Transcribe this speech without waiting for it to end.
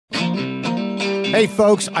Hey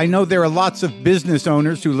folks, I know there are lots of business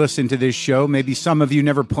owners who listen to this show. Maybe some of you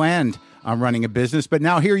never planned on running a business, but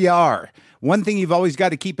now here you are. One thing you've always got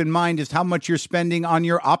to keep in mind is how much you're spending on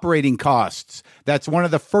your operating costs. That's one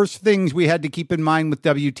of the first things we had to keep in mind with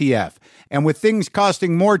WTF. And with things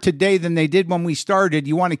costing more today than they did when we started,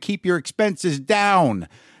 you want to keep your expenses down.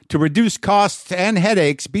 To reduce costs and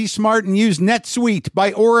headaches, be smart and use NetSuite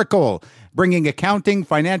by Oracle, bringing accounting,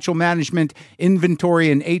 financial management,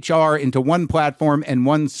 inventory, and HR into one platform and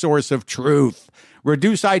one source of truth.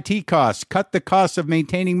 Reduce IT costs, cut the costs of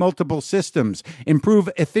maintaining multiple systems, improve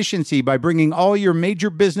efficiency by bringing all your major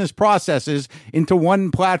business processes into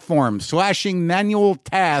one platform, slashing manual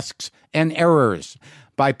tasks and errors.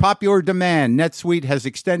 By popular demand, NetSuite has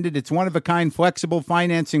extended its one-of-a-kind flexible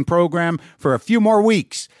financing program for a few more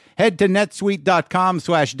weeks. Head to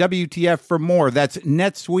netsuite.com/WTF for more. That's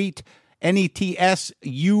NetSuite,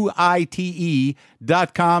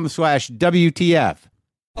 NetSuite.com/WTF.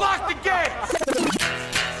 Lock the gate!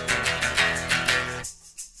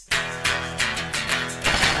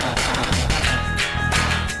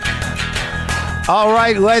 All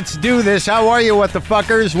right, let's do this. How are you, what the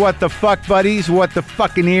fuckers? What the fuck buddies? What the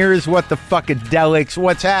fucking ears? What the fuckadelics?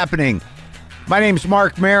 What's happening? My name's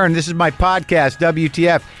Mark Maron. This is my podcast,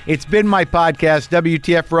 WTF. It's been my podcast,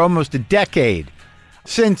 WTF, for almost a decade.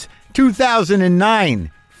 Since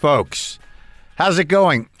 2009, folks. How's it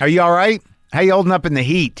going? Are you all right? How you holding up in the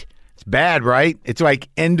heat? It's bad, right? It's like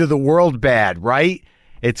end of the world bad, right?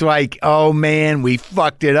 It's like, oh man, we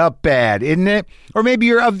fucked it up bad, isn't it? Or maybe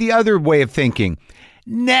you're of the other way of thinking.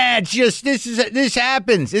 Nah, it's just, this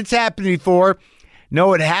happens. It's happened before.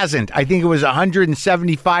 No, it hasn't. I think it was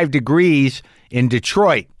 175 degrees in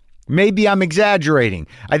Detroit. Maybe I'm exaggerating.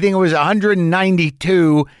 I think it was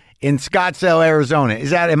 192 in Scottsdale, Arizona.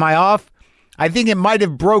 Am I off? I think it might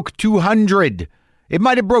have broke 200. It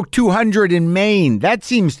might have broke 200 in Maine. That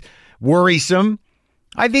seems worrisome.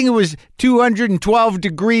 I think it was 212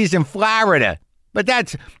 degrees in Florida. But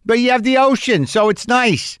you have the ocean, so it's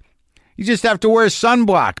nice. You just have to wear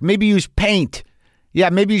sunblock. Maybe use paint. Yeah,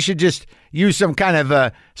 maybe you should just use some kind of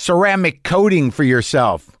a ceramic coating for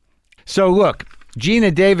yourself. So look,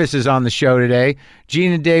 Geena Davis is on the show today.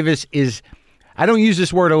 Geena Davis is, I don't use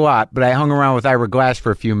this word a lot, but I hung around with Ira Glass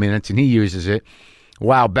for a few minutes and he uses it a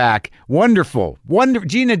while back. Wonderful.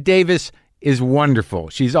 Geena Davis is wonderful.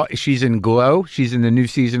 She's in Glow. She's in the new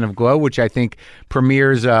season of Glow, which I think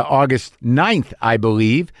premieres August 9th, I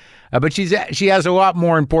believe. But she has a lot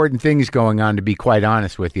more important things going on, to be quite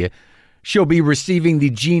honest with you. She'll be receiving the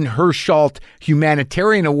Jean Hersholt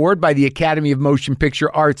Humanitarian Award by the Academy of Motion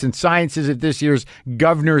Picture Arts and Sciences at this year's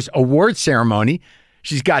Governor's Award ceremony.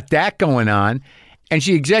 She's got that going on. And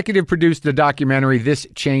she executive produced the documentary, This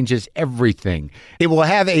Changes Everything. It will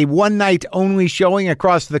have a one-night-only showing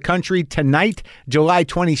across the country tonight, July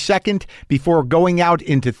 22nd, before going out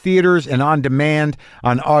into theaters and on demand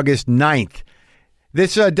on August 9th.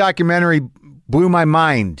 This documentary blew my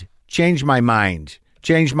mind, changed my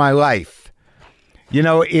life. You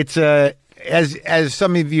know, it's as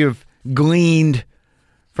some of you have gleaned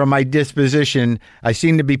from my disposition, I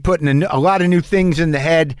seem to be putting a lot of new things in the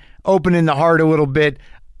head, opening the heart a little bit,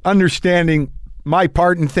 understanding my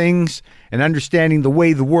part in things, and understanding the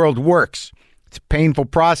way the world works. It's a painful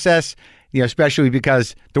process, especially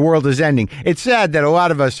because the world is ending. It's sad that a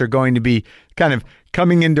lot of us are going to be kind of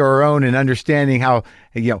coming into our own and understanding how,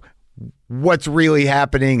 what's really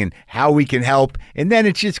happening and how we can help. And then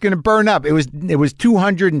it's just going to burn up. It was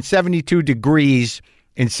 272 degrees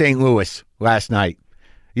in St. Louis last night.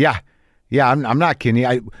 Yeah, I'm not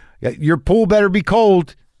kidding. Your pool better be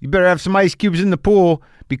cold. You better have some ice cubes in the pool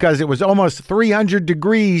because it was almost 300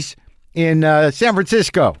 degrees in San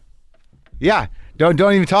Francisco. Yeah, don't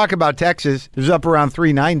even talk about Texas. It was up around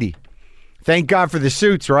 390. Thank God for the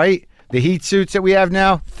suits, right? The heat suits that we have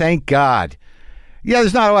now. Thank God. Yeah,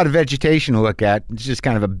 there's not a lot of vegetation to look at. It's just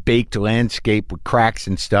kind of a baked landscape with cracks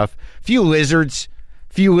and stuff. Few lizards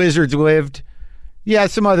lived. Yeah,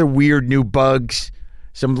 some other weird new bugs.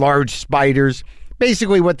 Some large spiders.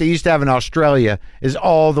 Basically what they used to have in Australia is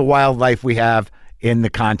all the wildlife we have in the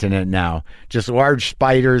continent now. Just large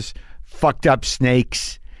spiders, fucked up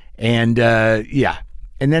snakes, and yeah.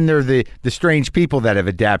 And then there are the strange people that have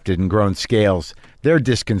adapted and grown scales. They're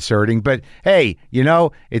disconcerting. But hey,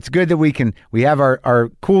 it's good that we have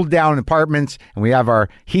our cooled down apartments and we have our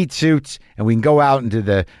heat suits and we can go out into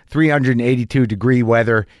the 382 degree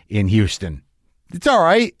weather in Houston. It's all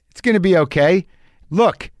right. It's going to be okay.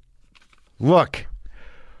 Look.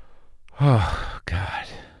 Oh, God.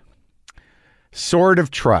 Sword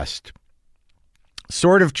of Trust.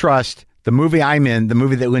 Sword of Trust, the movie I'm in, the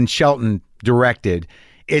movie that Lynn Shelton directed,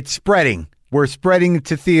 it's spreading. We're spreading it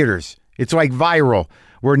to theaters. It's like viral.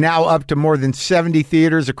 We're now up to more than 70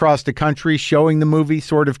 theaters across the country showing the movie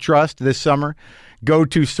Sword of Trust this summer. Go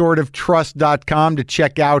to swordoftrust.com to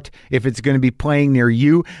check out if it's going to be playing near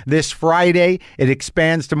you. This Friday, it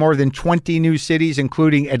expands to more than 20 new cities,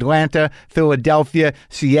 including Atlanta, Philadelphia,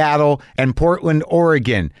 Seattle, and Portland,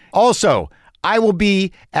 Oregon. Also, I will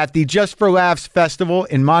be at the Just for Laughs Festival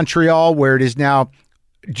in Montreal, where it is now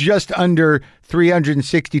just under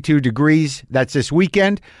 362 degrees. That's this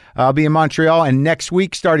weekend. I'll be in Montreal. And next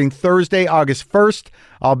week, starting Thursday, August 1st,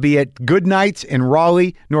 I'll be at Good Nights in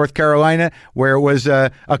Raleigh, North Carolina, where it was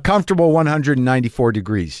a comfortable 194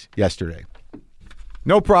 degrees yesterday.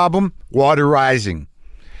 No problem. Water rising.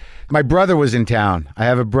 My brother was in town. I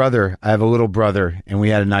have a little brother, and we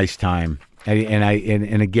had a nice time.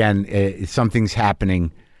 And again, something's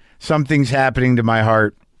happening. Something's happening to my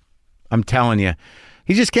heart. I'm telling you.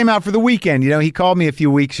 He just came out for the weekend. He called me a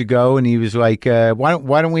few weeks ago and he was like,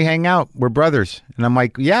 why don't we hang out? We're brothers. And I'm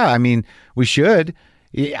like, yeah, I mean, we should.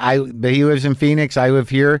 But he lives in Phoenix. I live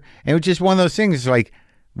here. And it was just one of those things. It's like,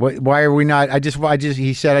 why are we not?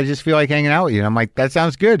 He said, I just feel like hanging out with you. And I'm like, that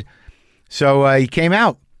sounds good. So he came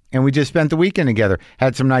out and we just spent the weekend together,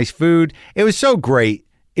 had some nice food. It was so great.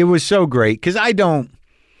 It was so great. Cause I don't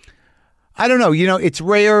know, it's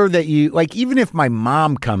rare that even if my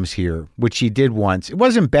mom comes here, which she did once, it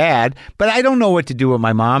wasn't bad, but I don't know what to do with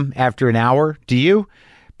my mom after an hour. Do you?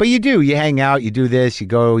 But you do. You hang out, you do this, you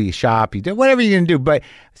go, you shop, you do whatever you're going to do. But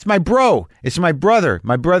it's my bro. It's my brother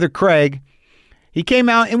Craig. He came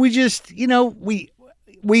out and we just, we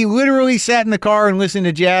literally sat in the car and listened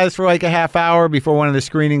to jazz for like a half hour before one of the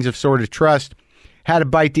screenings of Sword of Trust, had a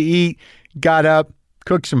bite to eat, got up,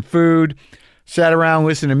 cooked some food, sat around,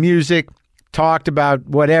 listened to music, talked about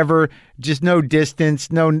whatever, just no distance,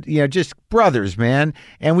 just brothers, man.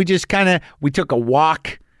 And we just we took a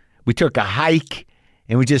walk, we took a hike,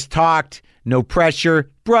 and we just talked, no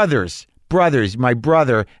pressure. Brothers, my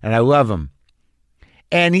brother, and I love him.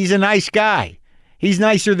 And he's a nice guy. He's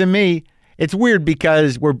nicer than me. It's weird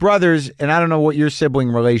because we're brothers, and I don't know what your sibling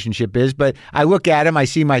relationship is, but I look at him, I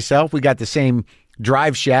see myself, we got the same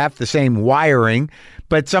drive shaft, the same wiring,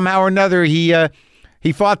 but somehow or another he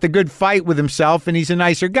fought the good fight with himself, and he's a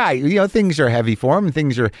nicer guy. Things are heavy for him, and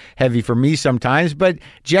things are heavy for me sometimes. But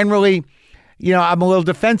generally, I'm a little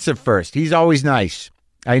defensive first. He's always nice.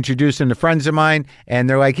 I introduce him to friends of mine, and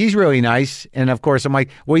they're like, he's really nice. And, of course, I'm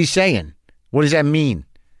like, what are you saying? What does that mean?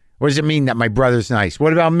 What does it mean that my brother's nice?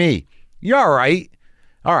 What about me? You're all right.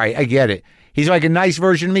 All right, I get it. He's like a nice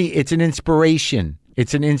version of me. It's an inspiration.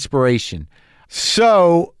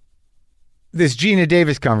 So this Geena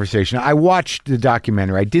Davis conversation, I watched the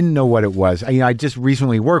documentary. I didn't know what it was. I just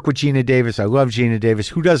recently worked with Geena Davis. I love Geena Davis.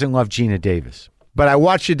 Who doesn't love Geena Davis? But I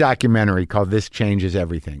watched a documentary called This Changes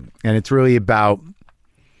Everything. And it's really about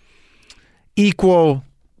equal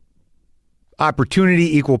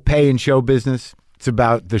opportunity, equal pay in show business. It's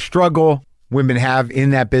about the struggle women have in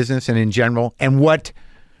that business and in general, and what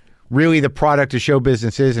really the product of show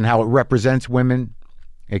business is and how it represents women.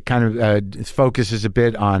 It kind of focuses a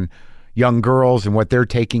bit on young girls and what they're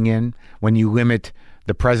taking in when you limit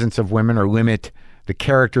the presence of women or limit the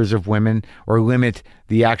characters of women or limit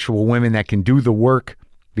the actual women that can do the work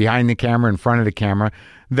behind the camera, in front of the camera.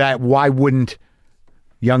 That why wouldn't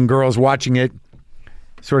young girls watching it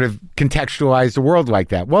sort of contextualize the world like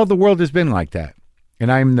that? Well, the world has been like that.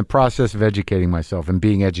 And I'm in the process of educating myself and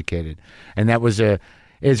being educated. And that was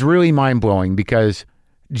it's really mind-blowing because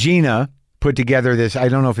Geena put together this, I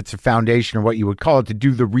don't know if it's a foundation or what you would call it, to do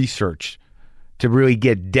the research, to really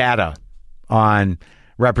get data on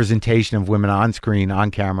representation of women on screen, on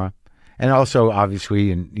camera, and also obviously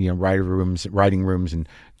in writing rooms and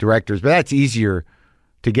directors. But that's easier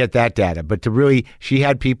to get that data. But to really, she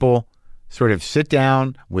had people sort of sit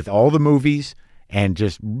down with all the movies and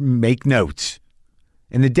just make notes.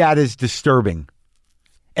 And the data is disturbing.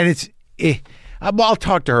 And I'll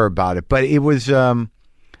talk to her about it, but it was,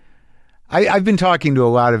 I've been talking to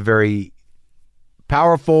a lot of very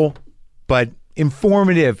powerful but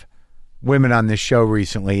informative women on this show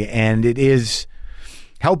recently, and it is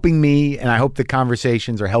helping me, and I hope the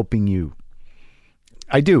conversations are helping you.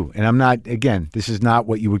 I do, and I'm not, again, this is not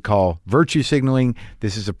what you would call virtue signaling.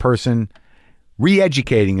 This is a person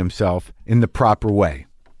re-educating himself in the proper way.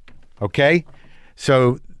 Okay?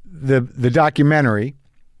 So the documentary,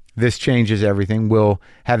 This Changes Everything, will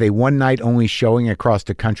have a one-night only showing across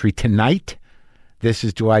the country tonight. This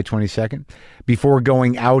is July 22nd, before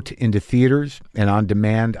going out into theaters and on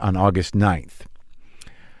demand on August 9th.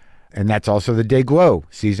 And that's also The Day Glow.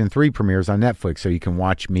 Season 3 premieres on Netflix, so you can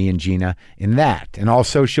watch me and Gina in that. And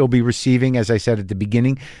also she'll be receiving, as I said at the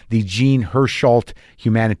beginning, the Jean Hersholt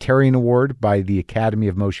Humanitarian Award by the Academy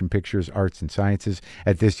of Motion Pictures, Arts and Sciences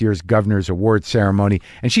at this year's Governor's Award ceremony.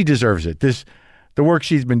 And she deserves it. The work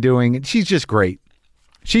she's been doing, she's just great.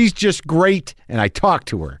 She's just great, and I talked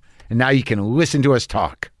to her. And now you can listen to us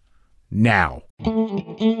talk. Now.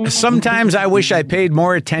 Sometimes I wish I paid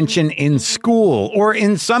more attention in school, or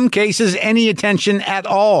in some cases, any attention at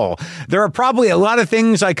all. There are probably a lot of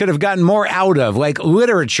things I could have gotten more out of, like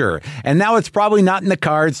literature, and now it's probably not in the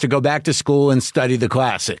cards to go back to school and study the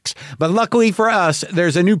classics. But luckily for us,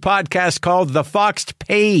 there's a new podcast called The Foxed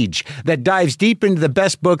Page that dives deep into the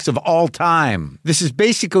best books of all time. This is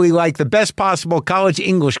basically like the best possible college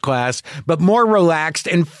English class, but more relaxed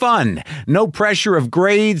and fun. No pressure of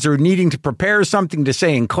grades or needing to prepare something to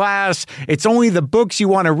say in class. It's only the books you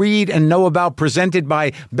want to read and know about, presented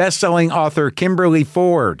by best-selling author Kimberly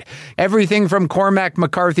Ford. Everything from Cormac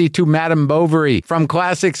McCarthy to Madame Bovary, from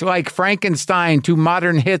classics like Frankenstein to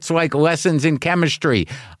modern hits like Lessons in Chemistry.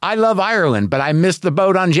 I love Ireland, but I missed the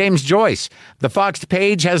boat on James Joyce. The Foxed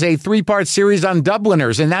Page has a 3-part series on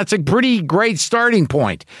Dubliners, and that's a pretty great starting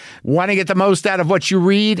point. Want to get the most out of what you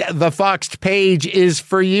read? The Foxed Page is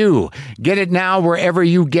for you. Get it now wherever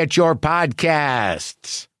you get your podcasts.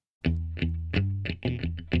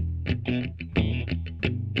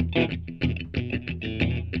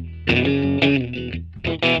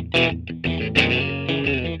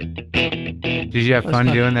 Did you have fun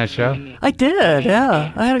doing that show? I did,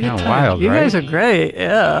 yeah. I had a good time. Wild, you right? guys are great,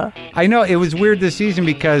 yeah. I know it was weird this season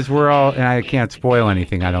because we're all, and I can't spoil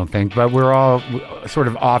anything, I don't think, but we're all sort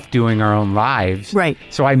of off doing our own lives. Right.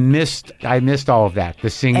 So I missed all of that.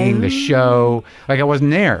 The singing, the show. Like I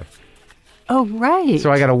wasn't there. Oh, right.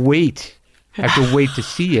 So I got to wait. I have to wait to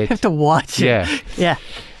see it. I have to watch it. Yeah. Yeah.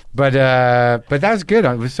 But that was good.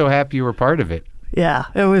 I was so happy you were part of it. Yeah,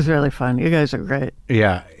 it was really fun. You guys are great.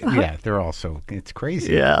 Yeah. Yeah. They're also, it's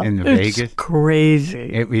crazy. Yeah. In It's Vegas.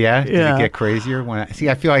 crazy. Yeah? Did it get crazier? I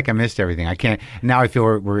feel like I missed everything. I can't, now I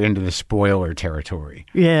feel we're into the spoiler territory.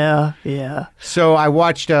 Yeah, yeah. So I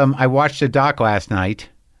watched a doc last night.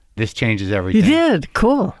 This changes everything. You did?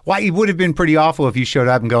 Cool. Well, it would have been pretty awful if you showed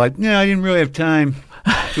up and go like, no, I didn't really have time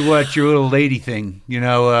to watch your little lady thing.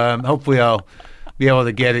 Hopefully I'll be able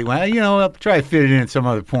to get it. Well, I'll try to fit it in at some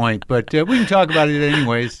other point, but we can talk about it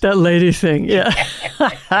anyways. That lady thing, yeah.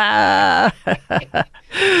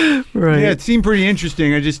 Right. Yeah, it seemed pretty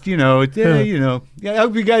interesting. I just, I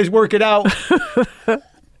hope you guys work it out.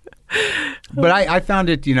 But I found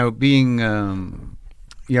it, being...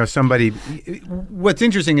 somebody. What's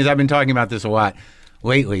interesting is I've been talking about this a lot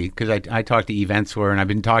lately because I talked to Eve Ensler and I've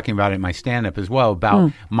been talking about it in my stand-up as well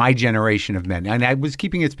about my generation of men. And I was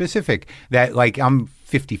keeping it specific that, like, I'm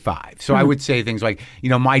 55. So I would say things like,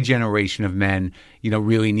 my generation of men,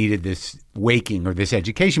 really needed this waking or this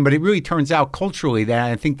education. But it really turns out culturally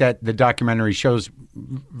that I think that the documentary shows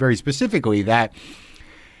very specifically that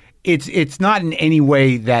it's not in any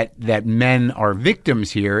way that men are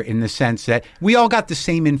victims here in the sense that we all got the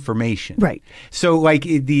same information. Right. So like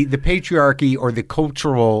the patriarchy or the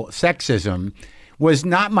cultural sexism was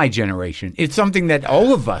not my generation. It's something that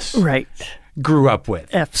all of us grew up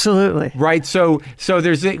with. Absolutely. Right. So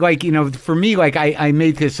there's like, for me, like I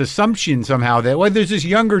made this assumption somehow that, there's this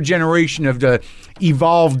younger generation of the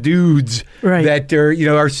evolved dudes that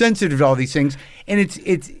are sensitive to all these things. And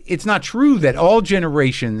it's not true that all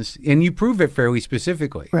generations, and you prove it fairly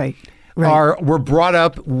specifically, were brought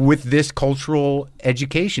up with this cultural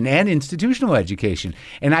education and institutional education.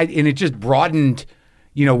 And it just broadened,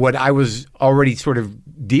 what I was already sort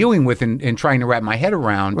of dealing with and trying to wrap my head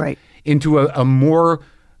around into a more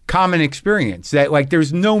common experience. That like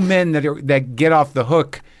there's no men that get off the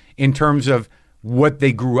hook in terms of what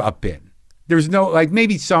they grew up in. There's no, like,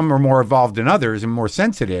 maybe some are more evolved than others and more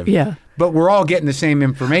sensitive. Yeah. But we're all getting the same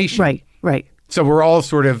information. Right. So we're all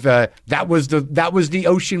sort of that was the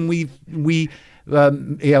ocean we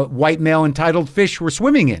white male entitled fish were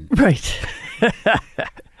swimming in. Right.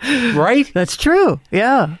 Right? That's true.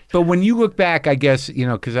 Yeah. But when you look back, I guess,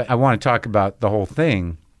 because I want to talk about the whole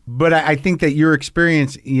thing, but I think that your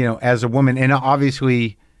experience, as a woman, and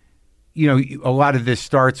obviously, a lot of this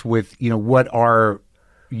starts with, what are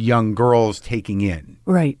young girls taking in.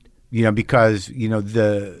 Right. Because,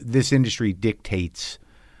 this industry dictates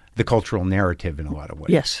the cultural narrative in a lot of ways.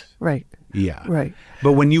 Yes. Right. Yeah. Right.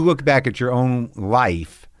 But when you look back at your own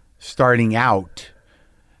life starting out,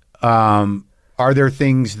 are there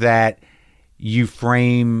things that you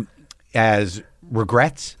frame as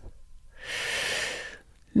regrets?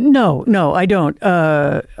 No, I don't.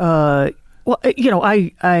 Well, Well,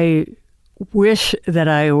 I wish that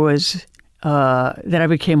I was that I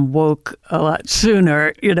became woke a lot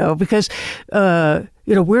sooner. Because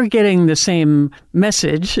we're getting the same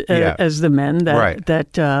message as the men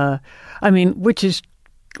which is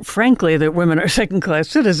frankly that women are second-class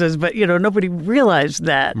citizens, but nobody realized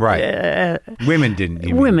that. Right. Women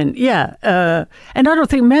didn't. Women, yeah, and I don't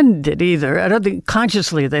think men did either. I don't think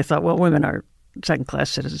consciously they thought, well, women are second-class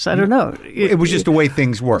citizens. I don't know. It was just the way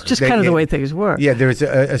things work. Just kind of the way things work. Yeah, there's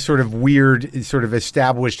a sort of weird, sort of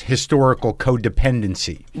established historical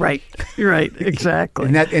codependency. Right, exactly.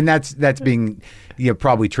 and that's being,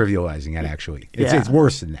 probably trivializing it. Actually, it's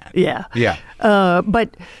worse than that. Yeah, yeah.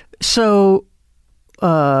 But so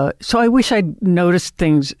I wish I'd noticed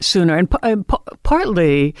things sooner, and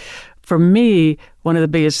partly for me, one of the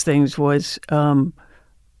biggest things was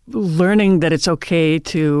learning that it's okay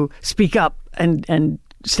to speak up and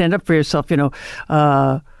stand up for yourself.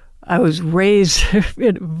 I was raised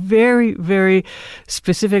in a very, very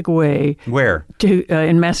specific way. Where?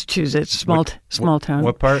 In Massachusetts, small town.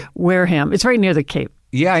 What part? Wareham. It's right near the Cape.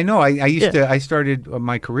 Yeah, I know. I started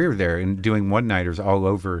my career there and doing one-nighters all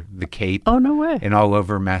over the Cape. Oh, no way. And all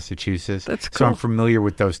over Massachusetts. That's cool. So I'm familiar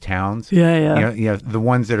with those towns. Yeah. The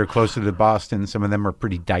ones that are closer to Boston, some of them are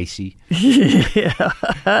pretty dicey. Yeah.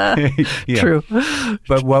 True.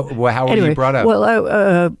 But how were you brought up?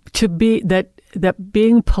 Well, to be that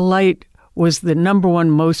being polite was the number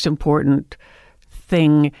one most important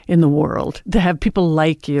thing in the world. To have people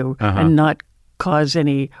like you and not cause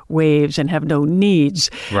any waves and have no needs.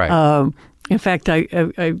 Right. In fact, I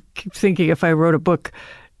keep thinking if I wrote a book,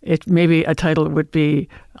 maybe a title would be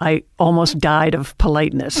 "I Almost Died of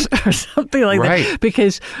Politeness" or something like that.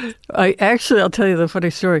 Because I'll tell you the funny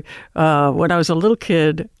story. When I was a little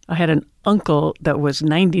kid, I had an uncle that was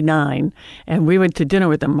 99, and we went to dinner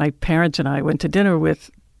with him. My parents and I went to dinner with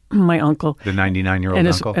my uncle, the 99-year-old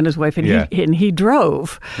uncle, and his wife, and he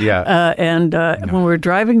drove. Yeah. When we were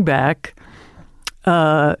driving back,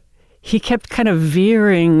 he kept kind of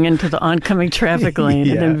veering into the oncoming traffic lane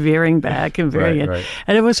and then veering back and veering in. Right.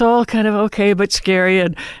 And it was all kind of okay, but scary.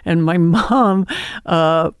 And my mom,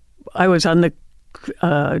 I was on the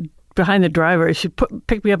behind the driver. She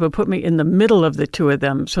picked me up and put me in the middle of the two of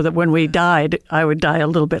them so that when we died, I would die a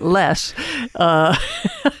little bit less.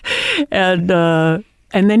 And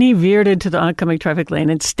then he veered into the oncoming traffic lane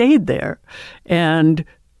and stayed there. And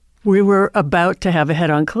we were about to have a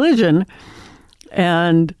head-on collision.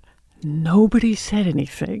 And nobody said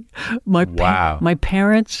anything. My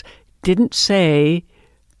parents didn't say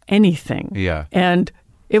anything. Yeah. And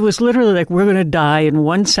it was literally like, we're going to die in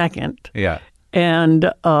 1 second. Yeah.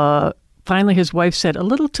 And finally his wife said, "A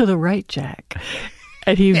little to the right, Jack."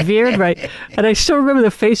 And he veered right. And I still remember the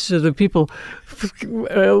faces of the people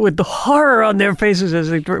with the horror on their faces as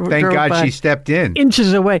they drove by. Thank God she stepped in.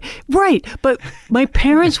 Inches away. Right. But my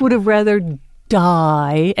parents would have rather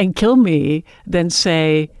die and kill me than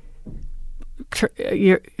say,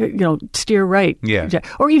 steer right. Yeah. Jack.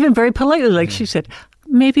 Or even very politely, like she said,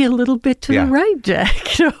 maybe a little bit to the right, Jack.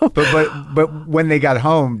 But when they got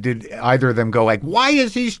home, did either of them go like, "Why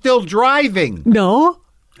is he still driving?" No.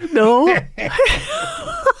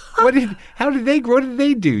 What did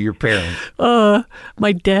they do, your parents?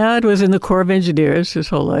 My dad was in the Corps of Engineers his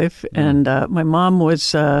whole life, and my mom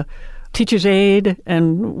was teacher's aide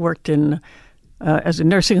and worked in as a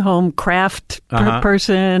nursing home craft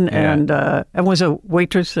person, and was a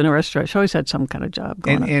waitress in a restaurant. She always had some kind of job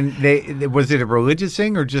going on. And was it a religious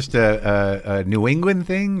thing or just a New England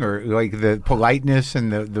thing, or like the politeness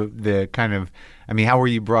and the kind of? I mean, how were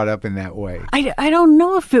you brought up in that way? I don't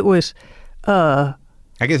know if it was. I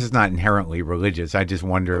guess it's not inherently religious. I just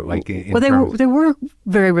wonder, like, they were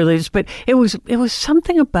very religious, but it was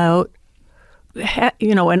something about,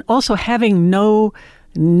 and also having no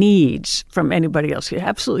needs from anybody else. You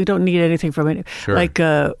absolutely don't need anything from anyone. Sure. Like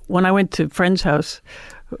when I went to friend's house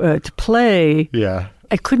to play,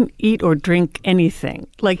 I couldn't eat or drink anything.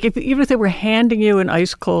 Like even if they were handing you an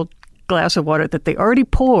ice cold glass of water that they already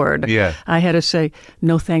poured, I had to say,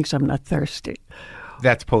 "No thanks, I'm not thirsty."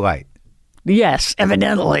 That's polite. Yes,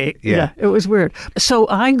 evidently. Yeah, it was weird. So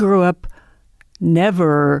I grew up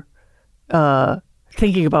never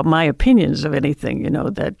thinking about my opinions of anything,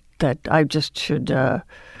 that I just should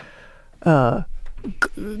go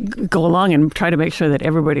along and try to make sure that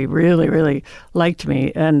everybody really, really liked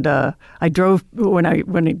me. And I drove, when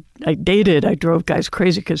I dated, I drove guys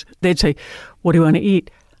crazy because they'd say, "What do you want to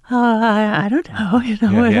eat?" I don't know,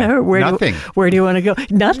 whatever. Where do you want to go?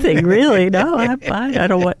 Nothing, really. No, I'm fine. I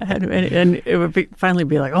don't want. And it would finally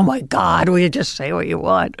be like, "Oh my God, will you just say what you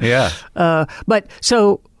want?" Yeah. But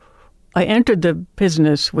so I entered the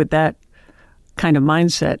business with that kind of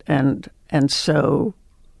mindset, and so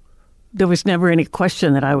there was never any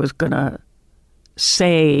question that I was going to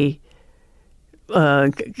say,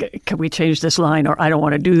 can we change this line, or I don't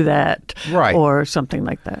want to do that, right, or something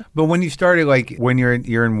like that. But when you started, like when you're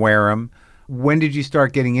in Wareham, when did you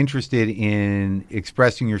start getting interested in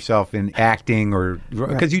expressing yourself in acting, or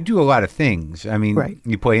because you do a lot of things? I mean,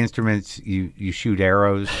 you play instruments, you shoot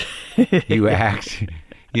arrows, you act,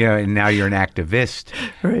 and now you're an activist.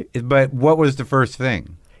 Right. But what was the first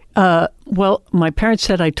thing? Well, my parents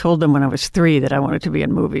said I told them when I was 3 that I wanted to be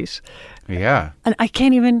in movies. Yeah. And I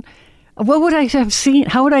can't even. What would I have seen?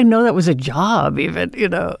 How would I know that was a job? Even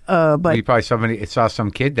but you probably saw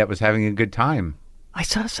some kid that was having a good time. I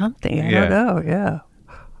saw something. I don't know.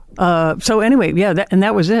 Yeah. So anyway,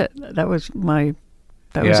 that was it. That was my.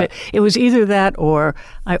 That was it. It was either that, or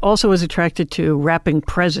I also was attracted to wrapping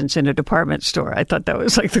presents in a department store. I thought that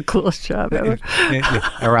was like the coolest job ever.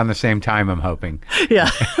 Around the same time, I'm hoping. Yeah.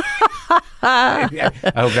 I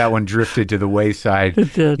hope that one drifted to the wayside.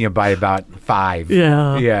 By about 5.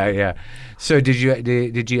 Yeah. Yeah. So did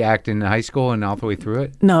you act in high school and all the way through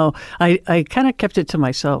it? No, I kind of kept it to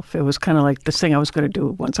myself. It was kind of like this thing I was going to do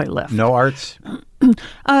once I left. No arts?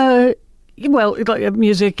 Well, like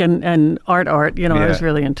music and art. I was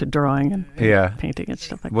really into drawing and painting and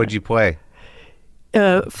stuff like that. What'd you play?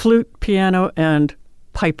 Flute, piano, and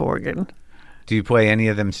pipe organ. Do you play any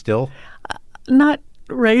of them still? Not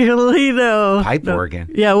regularly, though. Pipe organ?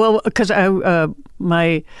 Yeah, well, because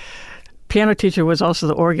my piano teacher was also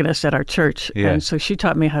the organist at our church, and so she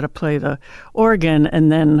taught me how to play the organ,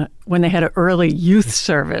 and then when they had an early youth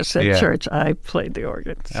service at church, I played the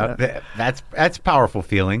organ. So. That's a powerful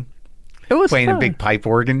feeling. It was playing fun. a big pipe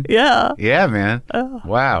organ. Yeah. Yeah, man.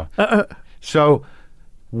 Wow. So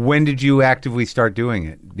when did you actively start doing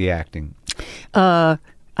it, the acting? I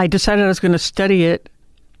decided I was going to study it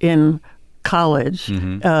in college.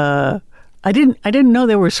 Mm-hmm. I didn't know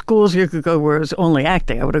there were schools you could go where it was only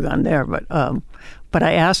acting. I would have gone there, but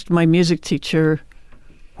I asked my music teacher,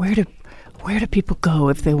 where do people go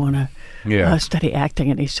if they want to study acting?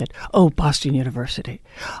 And he said, Boston University.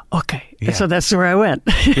 Okay. Yeah. So that's where I went.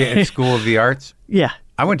 School of the Arts? Yeah.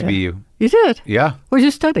 I went to BU. You did? Yeah. Where'd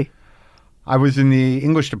you study? I was in the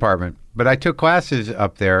English department, but I took classes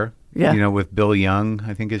up there. Yeah. With Bill Young,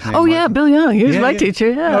 I think his name was. Yeah, Bill Young. He was my teacher,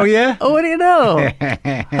 yeah. Oh, yeah? Oh, what do you know?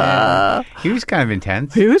 He was kind of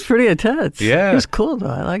intense. He was pretty intense. Yeah. He was cool, though.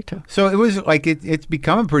 I liked him. So it was like, it's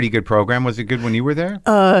become a pretty good program. Was it good when you were there?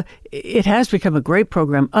 It has become a great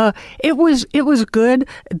program. It was good.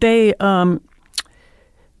 They, there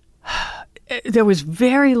was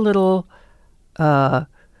very little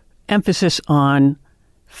emphasis on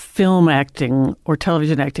film acting or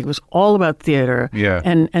television acting. It was all about theater. Yeah.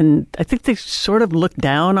 And I think they sort of looked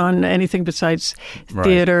down on anything besides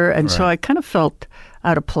theater. And so I kind of felt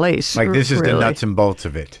out of place. Like, this is the nuts and bolts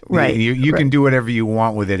of it. Right. You can do whatever you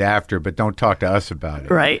want with it after, but don't talk to us about it.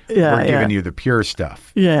 Right. Yeah. We're giving you the pure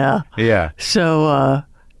stuff. Yeah. Yeah. So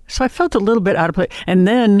I felt a little bit out of place. And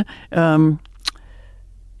then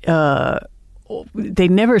they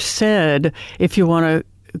never said, if you want to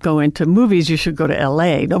go into movies, you should go to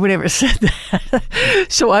L.A. Nobody ever said that.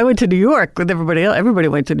 So I went to New York with everybody else. Everybody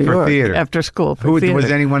went to New York theater. After school. Was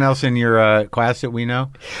anyone else in your class that we know?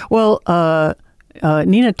 Well,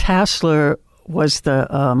 Nina Tassler was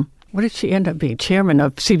the, what did she end up being? Chairman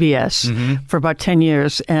of CBS for about 10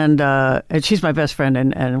 years. And she's my best friend,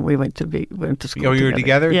 and we went to school together. You were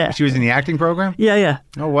together? Yeah. She was in the acting program? Yeah.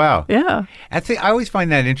 Oh, wow. Yeah. I always find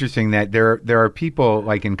that interesting that there are people,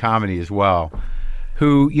 like in comedy as well,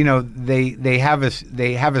 who, they have a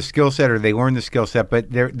skill set, or they learn the skill set, but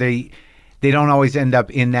they don't always end up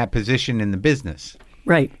in that position in the business.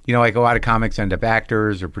 Right. Like a lot of comics end up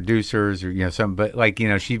actors or producers or some, but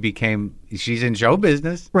she's in show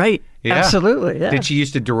business. Right. Yeah. Absolutely. Yeah. Did she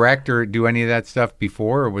used to direct or do any of that stuff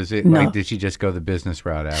before, or was it did she just go the business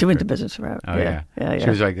route after? She went the business route. Oh yeah. She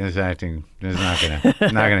was like, this acting is not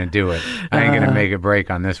gonna do it. I ain't gonna make a break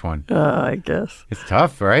on this one. I guess. It's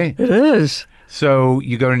tough, right? It is. So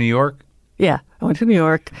you go to New York? Yeah, I went to New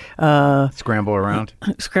York. Scrambled around.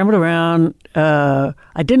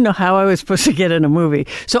 I didn't know how I was supposed to get in a movie.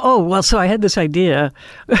 So I had this idea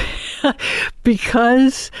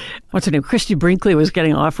because, what's her name? Christy Brinkley was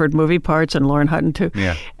getting offered movie parts, and Lauren Hutton too.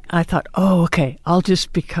 Yeah. I thought, okay, I'll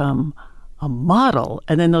just become a model,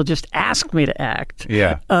 and then they'll just ask me to act.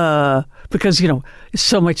 Yeah. Because, it's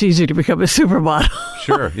so much easier to become a supermodel.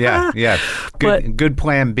 Sure. Yeah. Good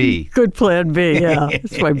plan B. Good plan B, yeah.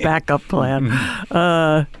 It's my backup plan.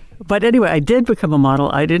 But anyway, I did become a model.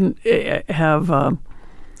 I didn't have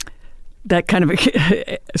that kind of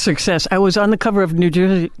success. I was on the cover of New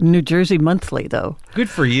Jersey Monthly, though. Good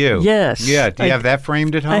for you. Yes. Yeah. Do you have that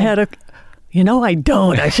framed at home? I had a. I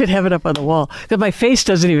don't. I should have it up on the wall because my face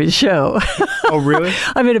doesn't even show. Oh, really?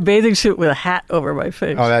 I'm in a bathing suit with a hat over my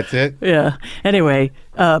face. Oh, that's it? Yeah. Anyway,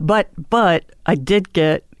 but I did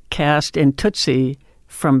get cast in Tootsie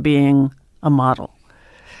from being a model.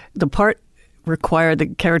 The part required the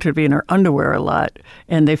character to be in her underwear a lot,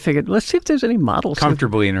 and they figured, let's see if there's any models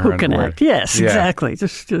comfortably in her who underwear. Can act. Yes, yeah. Exactly.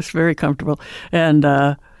 Just very comfortable.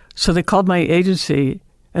 And so they called my agency.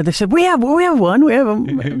 And they said, we have one. We have a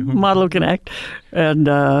model who can act. And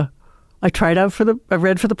I tried out I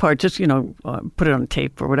read for the part, just, put it on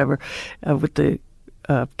tape or whatever with the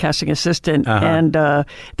casting assistant. Uh-huh. And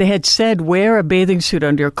they had said, wear a bathing suit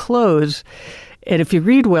under your clothes. And if you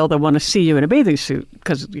read well, they'll want to see you in a bathing suit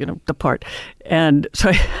because, the part. And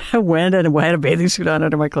so I went and I had a bathing suit on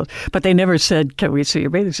under my clothes. But they never said, can we see your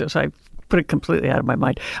bathing suit? So I put it completely out of my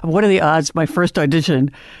mind. What are the odds my first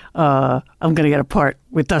audition, I'm going to get a part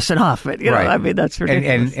with Dustin Hoffman? Right. I mean, that's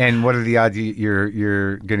ridiculous. And what are the odds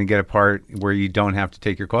you're going to get a part where you don't have to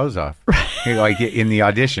take your clothes off? Right. Like in the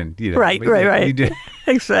audition. Right. You did.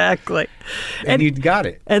 Exactly. And you got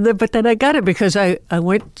it. But then I got it because I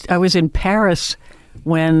was in Paris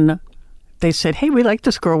when they said, hey, we like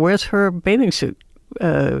this girl. Where's her bathing suit?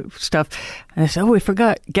 Stuff. And I said, we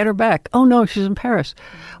forgot. Get her back. Oh, no, she's in Paris.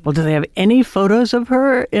 Well, do they have any photos of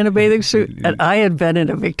her in a bathing suit? And I had been in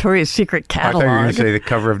a Victoria's Secret catalog. I thought you were going to say the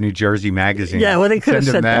cover of New Jersey Magazine. Yeah, well, they could have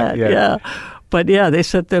said that. Yeah. But yeah, they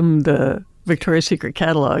sent them the Victoria's Secret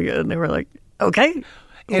catalog, and they were like, okay.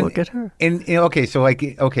 Look at her. And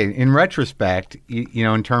in retrospect,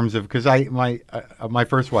 in terms of, because my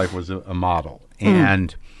first wife was a model,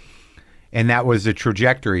 and that was the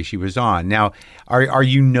trajectory she was on. Now, are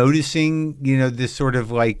you noticing, this sort of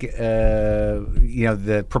the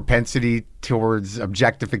propensity towards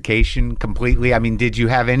objectification completely? I mean, did you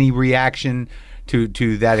have any reaction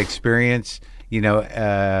to that experience?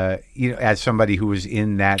 As somebody who was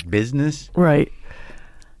in that business, right?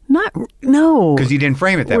 No, because you didn't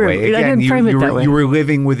frame it that way. Again, I didn't frame it that way. You were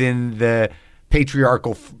living within the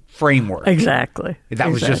patriarchal framework. Exactly.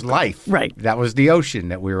 That was just life. Right. That was the ocean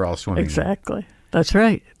that we were all swimming Exactly. in. That's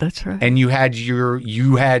right. And you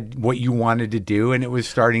had what you wanted to do, and it was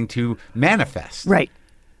starting to manifest. Right.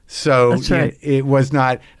 So That's right. It was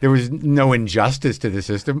not, there was no injustice to the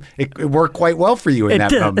system. It worked quite well for you in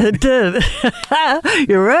that moment. It did.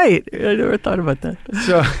 You're right. I never thought about that.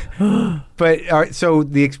 So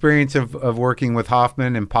the experience of working with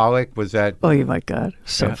Hoffman and Pollack, was that? Oh, my God.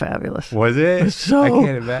 So fabulous. Was it? I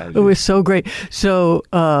can't imagine. It was so great. So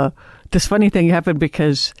this funny thing happened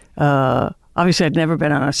because obviously I'd never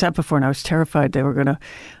been on a set before, and I was terrified they were going to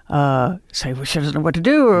say, well, she doesn't know what to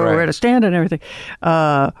do or where to stand and everything.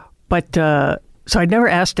 So I'd never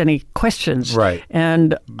asked any questions. Right.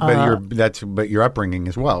 And but your upbringing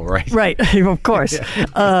as well, right? Right, of course.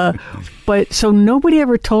 But so nobody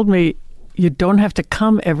ever told me you don't have to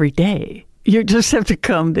come every day. You just have to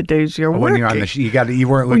come the days you're working. When you're on you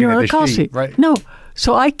weren't looking at the sheet, right? No.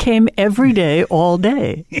 So I came every day, all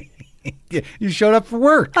day. You showed up for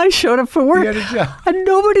work. I showed up for work. You had a job. And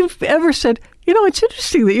nobody ever said, it's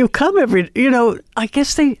interesting that you come I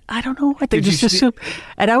guess I don't know what, they just assume.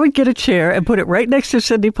 And I would get a chair and put it right next to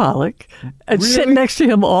Sidney Pollack and sit next to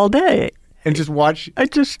him all day. And just watch? I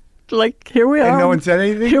just, here we are. And no one said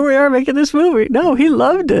anything? Here we are making this movie. No, he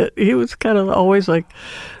loved it. He was kind of always like,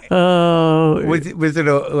 was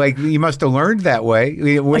it you must have learned that way?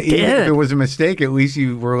 Even if it was a mistake, at least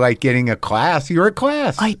you were getting a class. You were a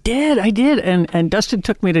class. I did. And Dustin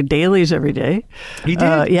took me to dailies every day. He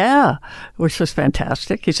did? Yeah, which was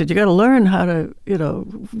fantastic. He said, you got to learn how to,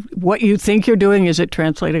 what you think you're doing, is it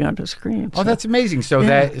translating onto screen? Oh, that's amazing. So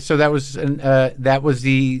that was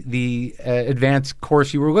the advanced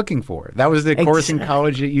course you were looking for. That was the course in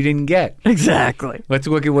college that you didn't get. Exactly. Let's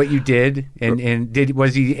look at what you did. And did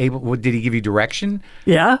he give you direction?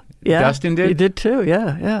 Yeah. Dustin did? He did too,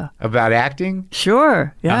 yeah. About acting?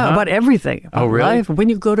 Sure, yeah, about everything. About really? Life. When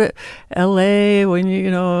you go to L.A., when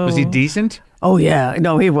Was he decent? Oh, yeah.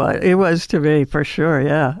 No, he was. He was to me, for sure,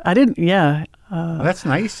 yeah. I didn't, yeah. That's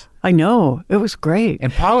nice. I know. It was great.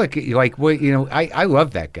 And Pollack, I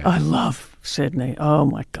love that guy. I love Sidney. Oh,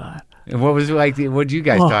 my God. And what was it like? What did you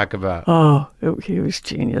guys talk about? Oh, he was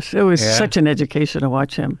genius. It was such an education to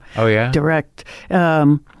watch him direct.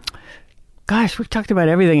 Gosh, we've talked about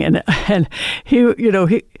everything, and he,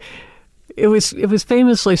 it was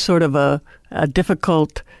famously sort of a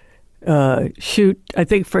difficult shoot, I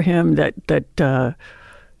think, for him. That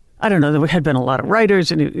I don't know. There had been a lot of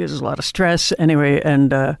writers, and there was a lot of stress anyway,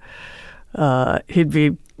 and he'd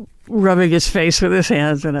be rubbing his face with his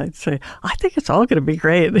hands, and I'd say, I think it's all going to be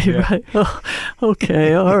great. And he'd be like, oh,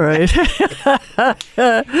 okay, all right. See,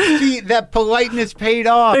 that politeness paid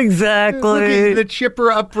off. Exactly. Look at the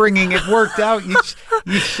chipper upbringing. It worked out.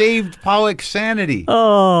 You saved Pollock's sanity.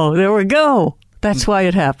 Oh, there we go. That's why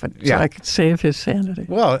it happened. So I could save his sanity.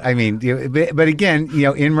 Well, I mean, but again,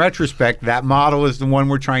 in retrospect, that model is the one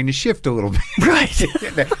we're trying to shift a little bit. Right.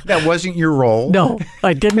 that wasn't your role. No,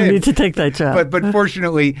 I didn't need to take that job. But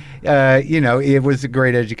fortunately, it was a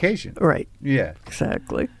great education. Right. Yeah.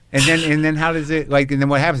 Exactly. And then how does it and then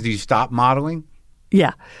what happens? Do you stop modeling?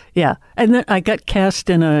 Yeah. Yeah. And then I got cast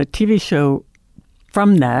in a TV show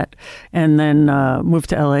from that, and then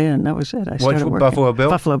moved to LA, and that was it. I started working. Buffalo Bill?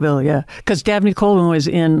 Buffalo Bill, yeah. Because Dabney Coleman was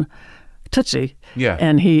in Tootsie,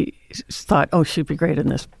 and he thought, oh, she'd be great in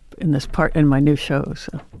this part in my new show.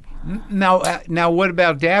 So now, what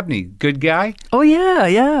about Dabney? Good guy? Oh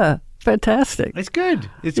yeah, fantastic. It's good.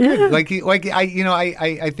 It's good.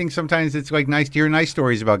 I think sometimes it's nice to hear nice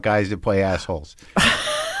stories about guys that play assholes.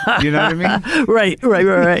 You know what I mean? Right.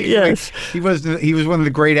 Yes. He was one of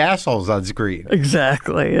the great assholes on screen.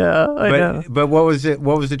 Exactly. Yeah. I know. But what was it?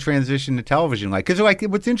 What was the transition to television like? Because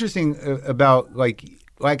what's interesting about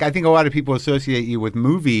I think a lot of people associate you with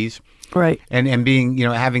movies, right? And being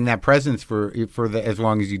having that presence for as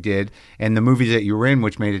long as you did, and the movies that you were in,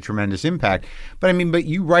 which made a tremendous impact. But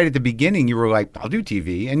you right at the beginning, you were like, I'll do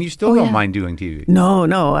TV, and you still don't mind doing TV.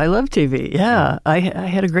 No, I love TV. Yeah, I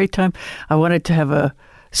had a great time. I wanted to have a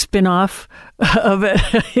spin-off of it.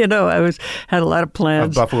 I had a lot of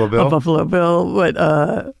plans. Of Buffalo Bill? But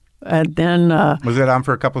and then was that on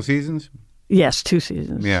for a couple seasons? Yes, 2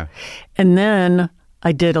 seasons. Yeah. And then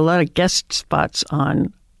I did a lot of guest spots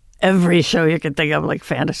on every show you could think of, like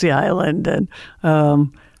Fantasy Island and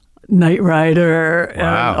Knight Rider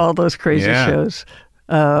and all those crazy shows.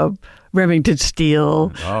 Remington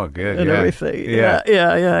Steele. Oh, good. And everything.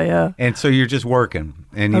 Yeah. And so you're just working.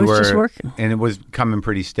 And I was just working. And it was coming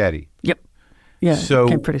pretty steady. Yep. Yeah, so it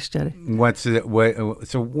came pretty steady. Where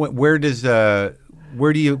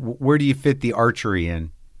do you fit the archery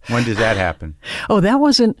in? When does that happen? Oh, that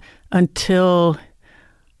wasn't until,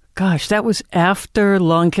 that was after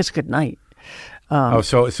Long Kiss Goodnight.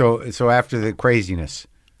 So after the craziness.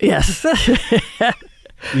 Yes.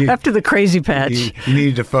 After the crazy patch. You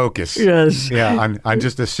needed to focus. Yes. Yeah, on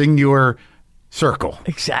just a singular circle.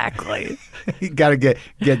 Exactly. You got to get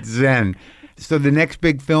zen. So the next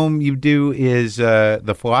big film you do is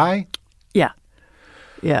The Fly? Yeah.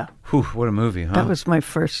 Yeah. Whew, what a movie, huh? That was my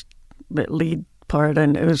first lead part,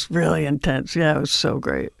 and it was really intense. Yeah, it was so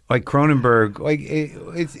great. Like Cronenberg,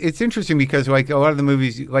 it's interesting because a lot of the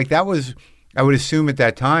movies, that was, I would assume at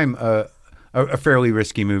that time, a fairly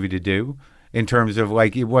risky movie to do. In terms of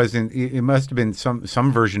it must have been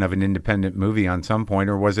some version of an independent movie on some point,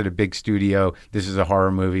 or was it a big studio? This is a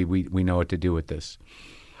horror movie. We know what to do with this.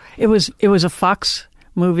 It was a Fox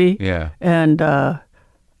movie. Yeah. And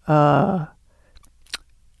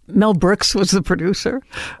Mel Brooks was the producer.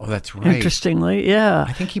 Oh, that's right. Interestingly, yeah.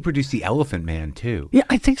 I think he produced The Elephant Man, too. Yeah,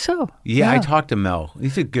 I think so. Yeah, I talked to Mel.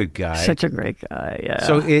 He's a good guy. Such a great guy, yeah.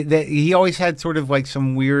 So he always had sort of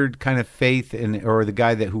some weird kind of faith or the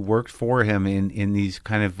guy who worked for him in these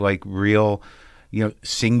kind of real,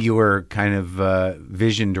 singular kind of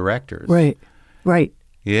vision directors. Right.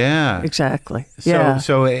 Yeah. Exactly.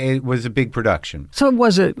 So it was a big production. So it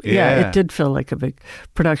was it did feel like a big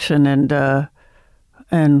production,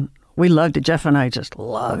 and we loved it. Jeff and I just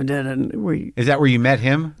loved it. And Is that where you met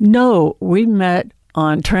him? No, we met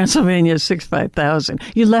on Transylvania 65000.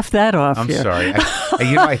 You left that off. I'm here. sorry.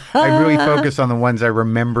 I really focus on the ones I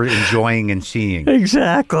remember enjoying and seeing.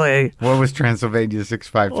 Exactly. What was Transylvania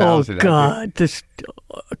 65000? Oh, God. This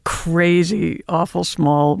crazy, awful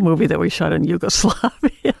small movie that we shot in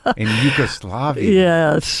Yugoslavia. In Yugoslavia?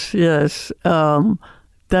 Yes.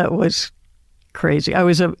 That was crazy. I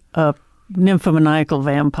was a nymphomaniacal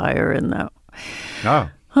vampire in that. Oh,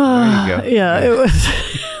 there you go. Yeah, it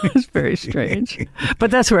was very strange.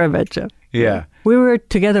 But that's where I met Jeff. Yeah. We were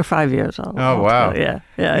together 5 years. Oh, wow. Yeah.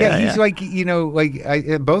 He's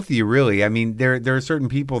both of you really. I mean, there are certain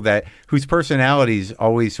people whose personalities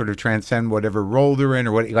always sort of transcend whatever role they're in,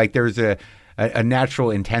 or there's a natural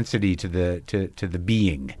intensity to the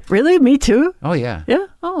being. Really? Me too? Oh, yeah. Yeah?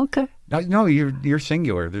 Oh, okay. No, you're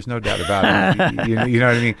singular. There's no doubt about it. you know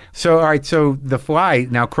what I mean? So, all right. So The Fly,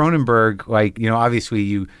 now Cronenberg, obviously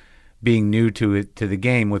you being new to the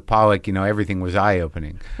game with Pollock, everything was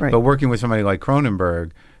eye-opening. Right. But working with somebody like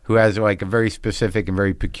Cronenberg, who has a very specific and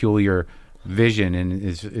very peculiar vision and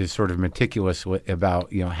is sort of meticulous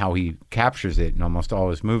about, how he captures it in almost all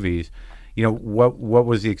his movies, what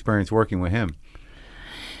was the experience working with him?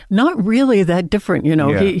 Not really that different, you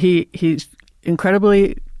know. Yeah. He's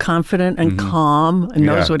incredibly confident and calm and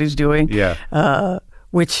knows what he's doing. Yeah.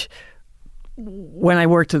 Which, when I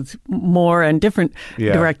worked with more and different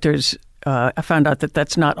directors, I found out that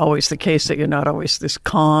that's not always the case, that you're not always this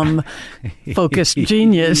calm, focused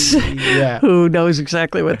genius who knows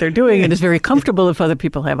exactly what they're doing and is very comfortable if other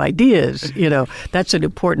people have ideas. You know, that's an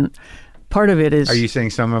important part of it. Are you saying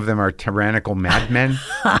some of them are tyrannical madmen?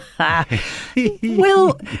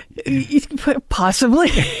 Well, possibly.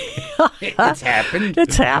 It's happened.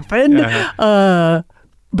 It's happened.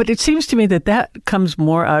 But it seems to me that comes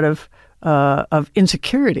more out of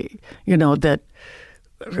insecurity. You know, that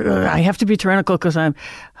I have to be tyrannical because I'm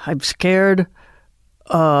scared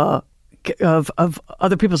of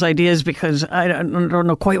other people's ideas because I don't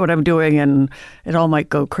know quite what I'm doing and it all might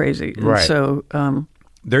go crazy. Right. And so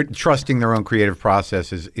they're trusting their own creative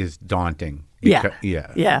process is daunting.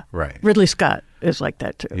 Yeah. Right. Ridley Scott is like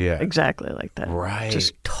that too. Yeah. Exactly like that. Right.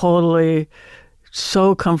 Just totally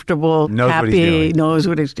so comfortable, happy, knows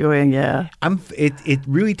what he's doing. Yeah. It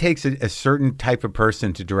really takes a certain type of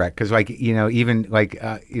person to direct, because even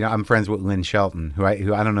I'm friends with Lynn Shelton, who I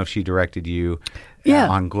don't know if she directed you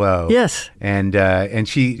on Glow. Yes. And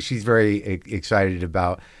she's very excited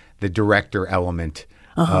about the director element.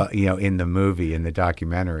 In the movie, in the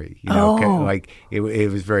documentary, it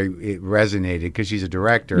resonated because she's a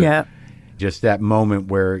director. Yeah. Just that moment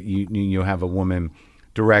where you have a woman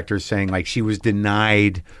director saying like she was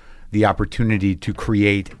denied the opportunity to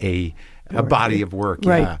create a body of work.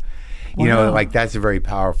 Right. Yeah. Like that's a very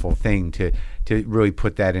powerful thing to really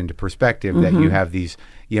put that into perspective, that you have these,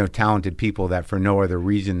 talented people that for no other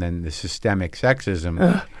reason than the systemic sexism,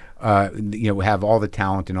 have all the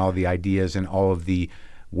talent and all the ideas and all of the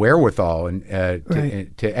wherewithal and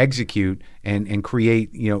to execute and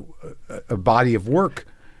create, a body of work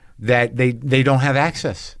that they don't have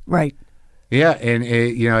access. Right. Yeah, and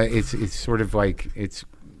it's sort of like it's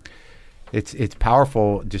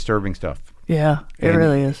powerful, disturbing stuff. Yeah, it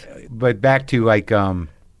really is. But back to like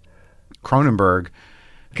Cronenberg,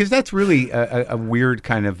 because that's really a weird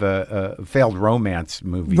kind of a failed romance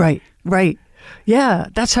movie. Right. Yeah,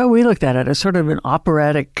 that's how we looked at it, as sort of an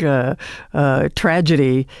operatic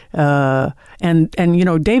tragedy. And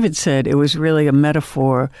David said it was really a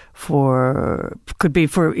metaphor could be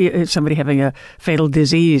for somebody having a fatal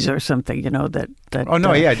disease or something, that Oh,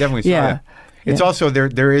 no, I definitely saw that. It's also,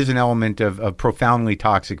 there is an element of profoundly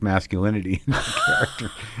toxic masculinity in the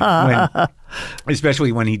character,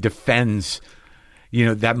 especially when he defends.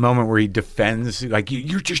 That moment where he defends, like,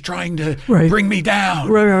 you're just trying to bring me down.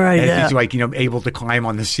 Right. And he's like, able to climb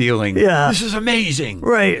on the ceiling. Yeah. This is amazing.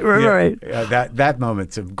 Right. That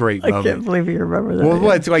moment's a great moment. I can't believe you remember that.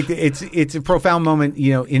 Well, it's like, it's a profound moment,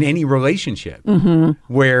 in any relationship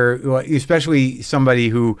where, especially somebody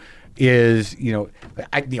who is,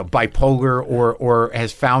 bipolar or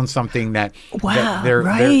has found something that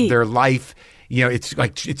their life, it's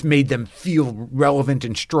like it's made them feel relevant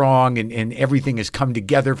and strong, and everything has come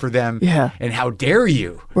together for them. Yeah. And how dare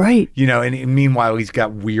you? Right. And meanwhile he's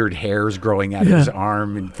got weird hairs growing out of his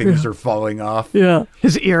arm and things are falling off. Yeah.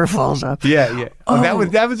 His ear falls up. Yeah. Oh.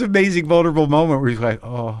 That was an amazing, vulnerable moment where he's like,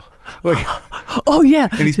 oh. Like, oh yeah.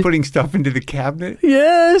 And he's putting stuff into the cabinet.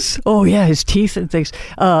 Yes. Oh yeah, his teeth and things.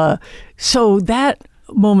 So that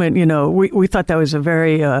moment, we thought that was a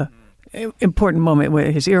very important moment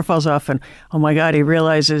when his ear falls off and oh my God, he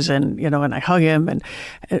realizes, and and I hug him and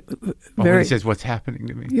when he says, "What's happening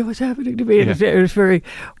to me?" Yeah, what's happening to me? Yeah. It was very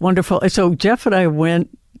wonderful. And so Jeff and I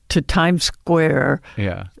went to Times Square.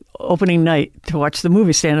 Yeah. Opening night to watch the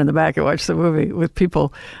movie, stand in the back and watch the movie with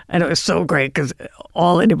people. And it was so great because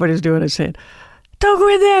all anybody's doing is saying, "Don't go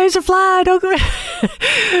in there, he's a fly, don't go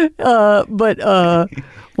in." But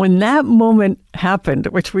when that moment happened,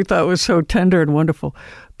 which we thought was so tender and wonderful,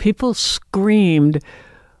 people screamed,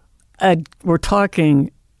 were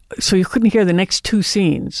talking, so you couldn't hear the next two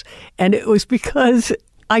scenes. And it was because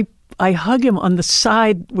I hug him on the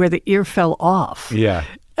side where the ear fell off. Yeah.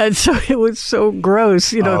 And so it was so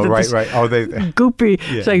gross, right. Oh, goopy.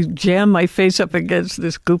 Yeah. So I jammed my face up against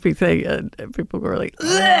this goopy thing, and people were like,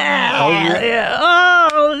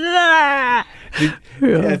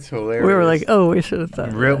 That's hilarious. We were like, we should have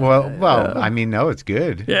thought. Well, I mean, no, it's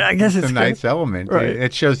good. Yeah, I guess it's a nice element. Right.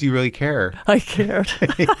 It shows you really care. I cared.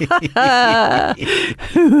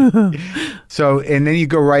 So, and then you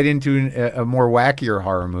go right into a more wackier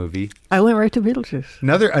horror movie. I went right to Beetlejuice.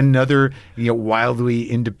 Another, wildly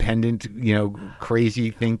independent,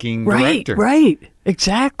 crazy thinking director. Right.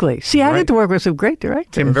 Exactly. See, I get to work with some great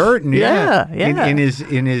directors. Tim Burton, yeah. In his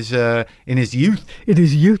youth. In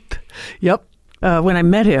his youth. Yep. When I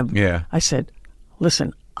met him, yeah. I said,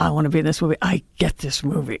 "Listen, I want to be in this movie. I get this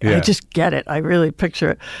movie. Yeah. I just get it. I really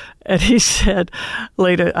picture it. And he said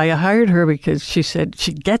later, I hired her because she said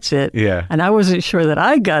she gets it. Yeah. And I wasn't sure that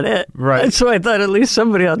I got it. Right. And so I thought at least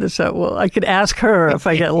somebody on the set, well, I could ask her if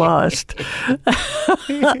I get lost.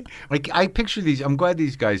 Like, I picture these. I'm glad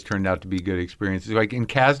these guys turned out to be good experiences. Like, and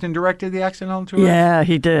Kasdan directed the Accidental Tour? Yeah,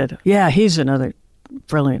 he did. Yeah, he's another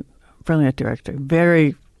brilliant director.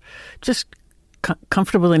 Very just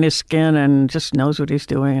comfortable in his skin and just knows what he's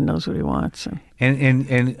doing and knows what he wants.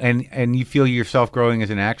 And you feel yourself growing as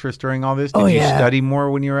an actress during all this? Did you study more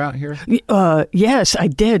when you were out here? Yes, I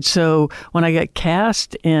did. So when I got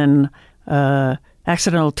cast in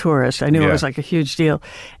Accidental Tourist, I knew it was like a huge deal,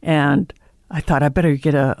 and I thought I better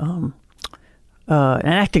get an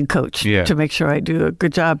acting coach to make sure I do a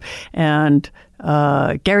good job. And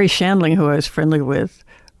Gary Shandling, who I was friendly with,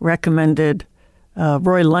 recommended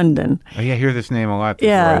Roy London. Oh, yeah, I hear this name a lot, this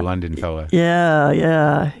Roy London fella.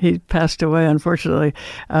 Yeah. He passed away, unfortunately,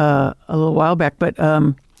 a little while back. But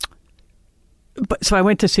so I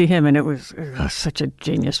went to see him, and it was such a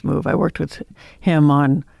genius move. I worked with him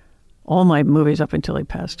on all my movies up until he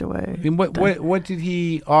passed away. And what did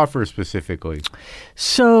he offer specifically?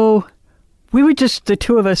 So we would just, the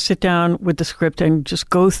two of us, sit down with the script and just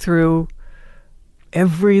go through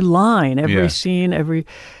every line, every scene, every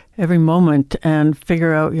moment, and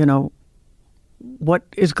figure out, what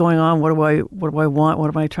is going on, what do I want, what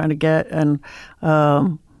am I trying to get, and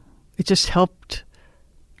it just helped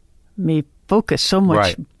me focus so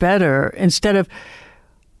much better instead of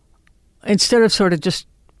sort of just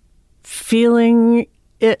feeling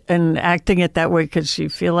it and acting it that way because you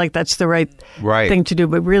feel like that's the right thing to do,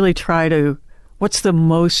 but really try to, what's the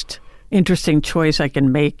most interesting choice I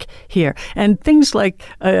can make here? And things like,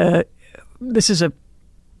 this is a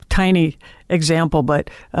tiny example, but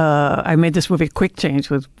I made this movie Quick Change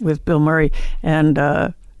with Bill Murray, and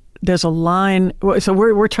there's a line, so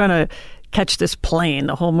we're trying to catch this plane.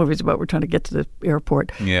 The whole movie's about we're trying to get to the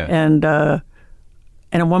airport. Yeah. And at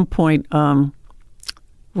one point,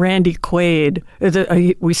 Randy Quaid,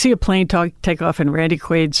 we see a plane take off, and Randy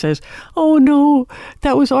Quaid says, "Oh no,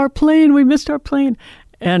 that was our plane. We missed our plane."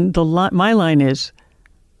 And my line is,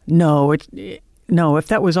 "No, if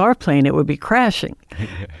that was our plane, it would be crashing."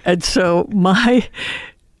 And so my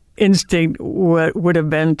instinct would have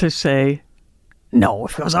been to say, "No,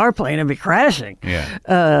 if it was our plane, it'd be crashing."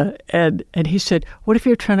 Yeah. And he said, "What if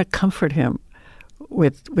you're trying to comfort him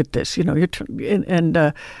with this? You're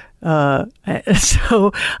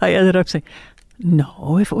so I ended up saying,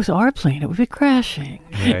 "No, if it was our plane, it would be crashing."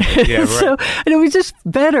 Right. Yeah, right. So and it was just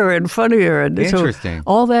better and funnier, and interesting. So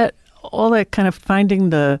all that kind of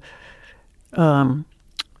finding the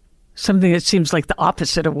something that seems like the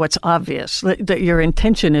opposite of what's obvious. That your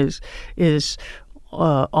intention is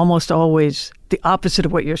almost always the opposite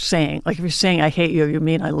of what you're saying. Like if you're saying "I hate you," you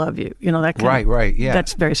mean "I love you." That kind of, right. Yeah,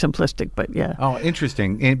 that's very simplistic, but yeah. Oh,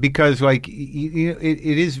 interesting. And because like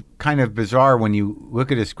it is kind of bizarre when you look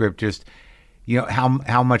at a script, just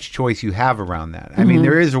how much choice you have around that. I mean,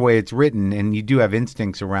 there is a way it's written, and you do have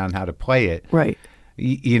instincts around how to play it. Right.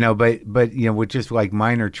 But with just like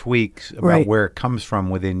minor tweaks about where it comes from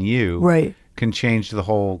within you. Right. Can change the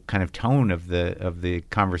whole kind of tone of the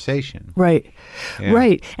conversation. Right.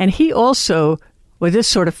 And he also, this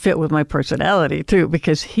sort of fit with my personality too,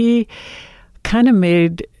 because he kind of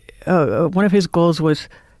made, one of his goals was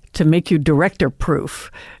to make you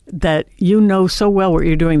director-proof, that so well what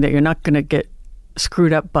you're doing that you're not going to get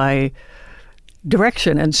screwed up by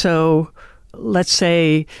direction. And so let's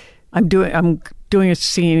say I'm doing a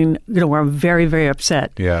scene, where I'm very, very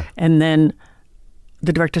upset. Yeah. And then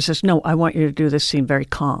the director says, "No, I want you to do this scene very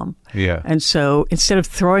calm." Yeah. And so instead of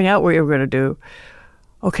throwing out what you were going to do,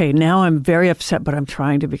 okay, now I'm very upset, but I'm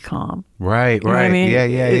trying to be calm. Right. You know what I mean?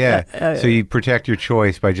 Yeah. So you protect your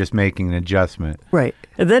choice by just making an adjustment. Right.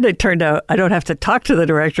 And then it turned out I don't have to talk to the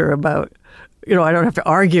director about, I don't have to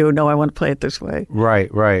argue, "No, I want to play it this way." Right.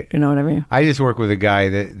 You know what I mean? I just work with a guy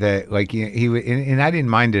that like he and I didn't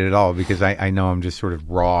mind it at all because I know I'm just sort of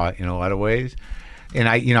raw in a lot of ways. And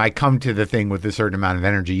I come to the thing with a certain amount of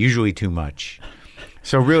energy, usually too much.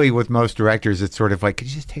 So really, with most directors, it's sort of like, could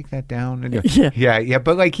you just take that down? And yeah.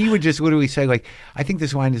 But like he would just literally say, like, "I think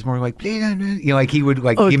this line is more like," like he would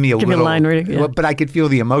like give me a little line reading, yeah. But I could feel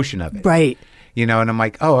the emotion of it, right? And I'm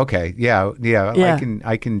like, oh, okay, yeah.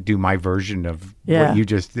 I can do my version of what you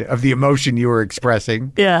just of the emotion you were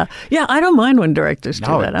expressing. Yeah. I don't mind when directors do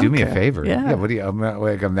that. Do me a favor. Yeah. What do you?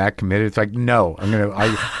 I'm that committed. It's like, no,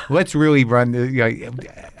 let's really run.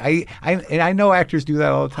 I know actors do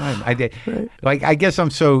that all the time. I did. Right. Like, I guess I'm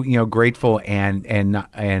so grateful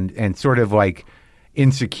and sort of like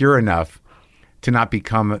insecure enough to not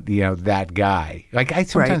become, that guy. Like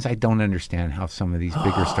sometimes I don't understand how some of these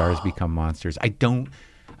bigger stars become monsters. I don't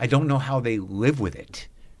know how they live with it.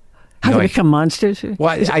 How they become monsters? Well,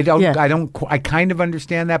 I kind of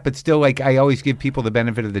understand that, but still, like, I always give people the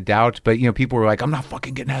benefit of the doubt. But, people were like, I'm not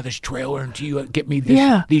fucking getting out of this trailer until you get me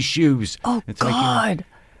these shoes. Oh, it's God.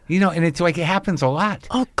 Like, and it's like, it happens a lot.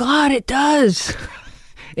 Oh, God, it does.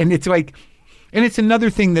 And it's like, and it's another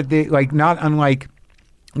thing that they, like, not unlike,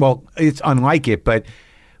 well, it's unlike it, but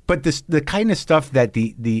the kind of stuff that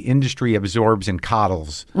the industry absorbs and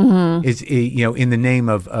coddles is, in the name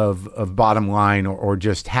of bottom line or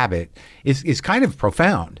just habit is kind of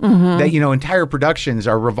profound. That, entire productions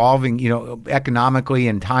are revolving, economically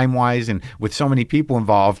and time-wise and with so many people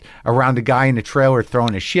involved around a guy in a trailer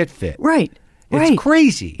throwing a shit fit. Right. It's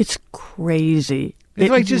crazy. It's crazy. It's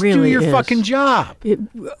like, just really do your fucking job.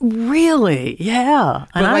 Really, yeah.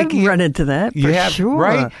 And I've run into that for sure.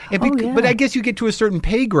 Right? But I guess you get to a certain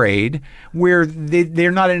pay grade where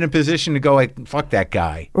they're not in a position to go like, fuck that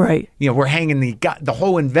guy. Right. We're hanging the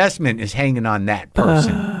whole investment is hanging on that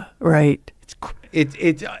person. Right.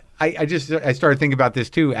 I started thinking about this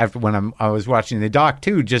too after when I was watching the doc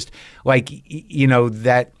too, just like,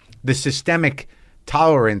 that the systemic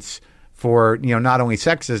tolerance for, not only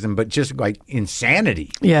sexism, but just like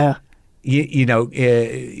insanity. Yeah. Because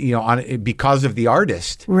of the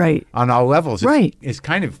artist. Right. On all levels. Right. It's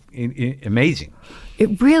kind of amazing.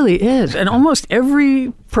 It really is. And almost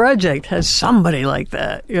every project has somebody like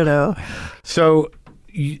that, So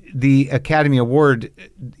the Academy Award,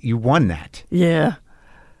 you won that. Yeah.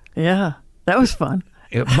 Yeah. That was fun.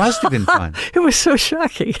 It must have been fun. It was so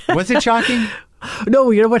shocking. Was it shocking?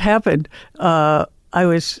 No, you know what happened? I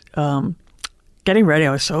was getting ready.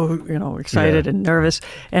 I was so, excited and nervous.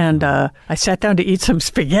 And I sat down to eat some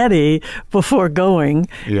spaghetti before going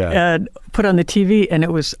and put on the TV. And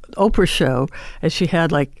it was Oprah's show. And she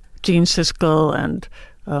had like Gene Siskel and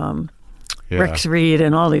Rex Reed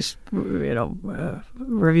and all these,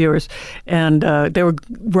 reviewers. And they were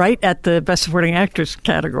right at the Best Supporting Actress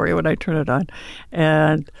category when I turned it on.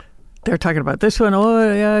 And they're talking about this one.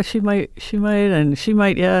 Oh, yeah, she might, and she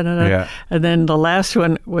might, yeah. No. And then the last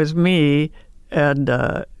one was me, and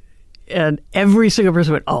every single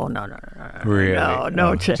person went, oh, no. Really?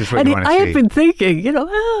 No chance. And I had been thinking,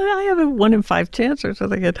 I have a 1 in 5 chance or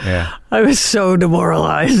something. And I was so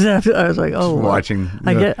demoralized. I was like, oh, watching.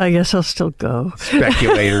 I guess I'll still go.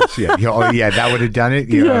 Speculators. That would have done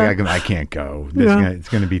it. I can't go. It's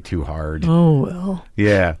going to be too hard. Oh, well.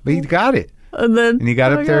 Yeah, but you got it. And you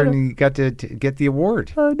got up there and you got to get the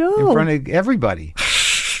award in front of everybody.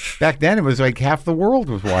 Back then, it was like half the world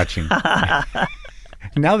was watching.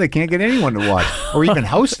 Now they can't get anyone to watch or even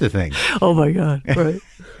host the thing. Oh, my God. Right.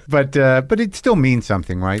 But it still means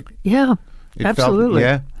something, right? Yeah,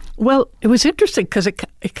 absolutely. Well, it was interesting because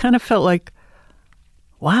it kind of felt like,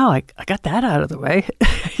 wow, I got that out of the way,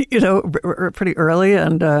 pretty early.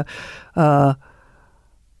 And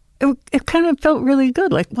it kind of felt really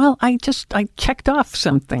good. Like, well, I checked off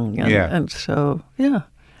something. And so, yeah.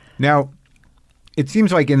 Now, it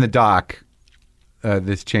seems like in the doc,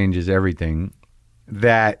 this changes everything,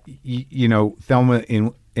 that, Thelma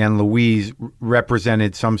and Louise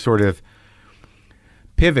represented some sort of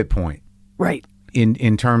pivot point. Right.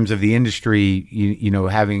 In terms of the industry,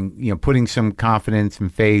 having, putting some confidence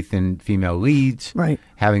and faith in female leads, right?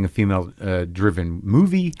 Having a female driven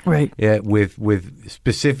movie, right? With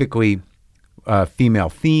specifically female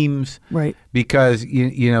themes, right? Because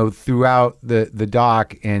throughout the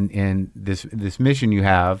doc and this mission you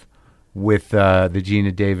have with the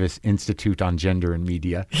Geena Davis Institute on Gender and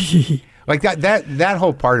Media, like that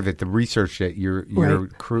whole part of it, the research that your right.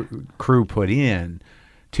 crew put in.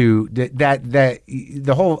 To that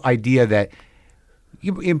the whole idea that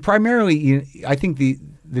primarily, I think the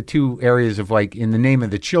two areas of, like, in the name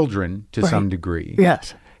of the children to some degree,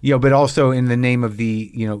 yes, but also in the name of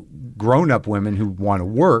the grown up women who want to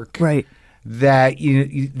work, right. That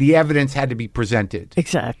the evidence had to be presented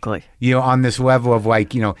exactly, on this level of,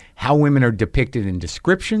 like, how women are depicted in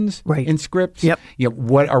descriptions, right. in scripts, yep.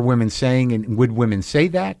 What are women saying, and would women say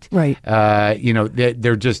that, right?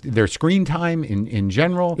 They're just their screen time in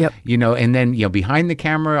general, yep. And then behind the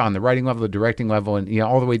camera, on the writing level, the directing level, and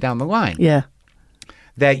all the way down the line, yeah.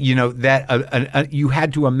 That you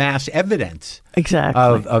had to amass evidence exactly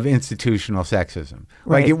of institutional sexism.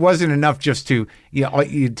 Right. Like, it wasn't enough just to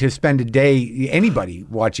to spend a day, anybody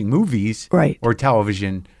watching movies, right. or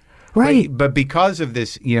television, right. But because of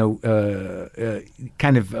this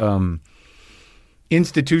kind of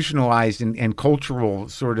institutionalized and cultural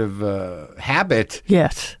sort of habit,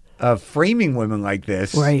 yes, of framing women like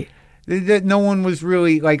this, right. that no one was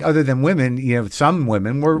really like, other than women, some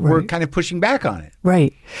women were kind of pushing back on it.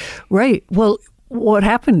 Right. Well, what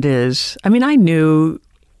happened is, I mean, I knew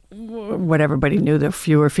what everybody knew. There were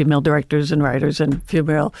fewer female directors and writers and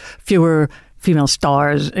fewer female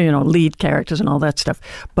stars, lead characters and all that stuff.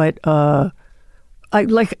 But I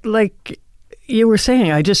like you were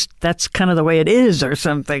saying, that's kind of the way it is or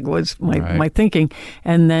something was my thinking.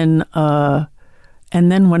 And then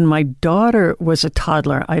when my daughter was a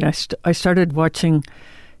toddler, I started watching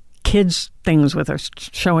kids things with her,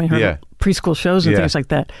 showing her preschool shows and things like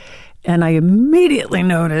that. And I immediately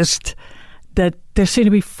noticed that there seemed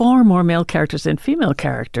to be far more male characters than female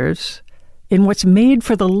characters in what's made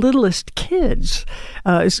for the littlest kids.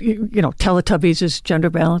 Teletubbies is gender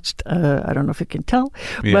balanced. I don't know if you can tell,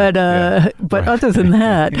 but other than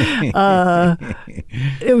that,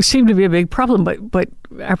 it seemed to be a big problem. But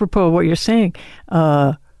apropos of what you're saying,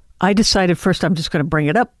 I decided first I'm just going to bring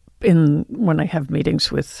it up when I have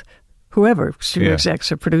meetings with whoever, studio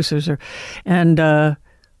execs or producers,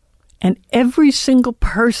 and every single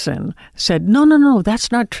person said, no,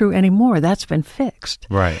 that's not true anymore. That's been fixed.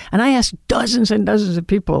 Right. And I asked dozens and dozens of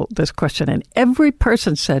people this question, and every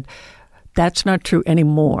person said, that's not true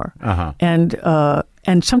anymore. Uh-huh.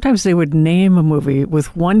 And sometimes they would name a movie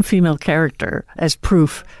with one female character as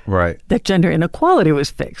proof that gender inequality was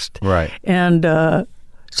fixed. Right. And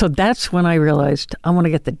so that's when I realized I want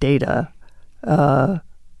to get the data.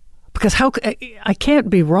 Because I can't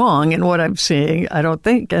be wrong in what I'm seeing, I don't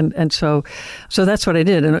think, and so that's what I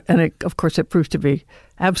did, and of course it proved to be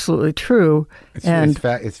absolutely true.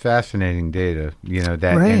 It's fascinating data,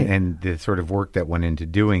 and the sort of work that went into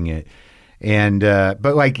doing it, and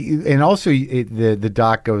also the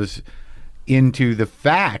doc goes into the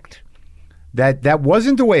fact that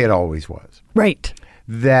wasn't the way it always was, right?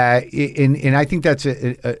 And I think that's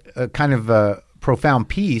a kind of a profound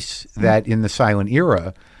piece that in the silent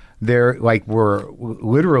era. There were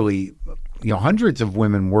literally hundreds of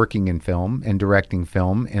women working in film and directing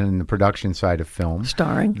film and in the production side of film.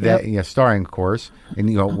 Starring. Starring, of course.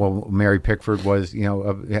 And, Mary Pickford was,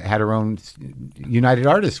 had her own United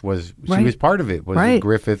Artists she was part of it. Was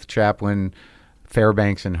Griffith, Chaplin,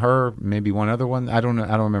 Fairbanks and her, maybe one other one. I don't know.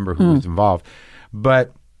 I don't remember who was involved.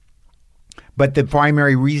 But the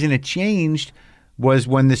primary reason it changed was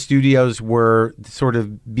when the studios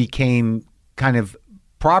became kind of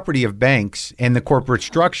property of banks, and the corporate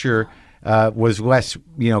structure was less,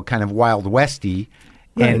 kind of Wild Westy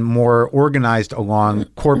and more organized along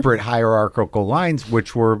corporate hierarchical lines,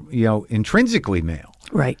 which were, intrinsically male.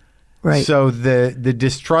 Right. So the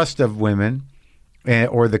distrust of women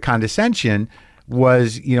or the condescension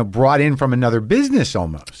was, brought in from another business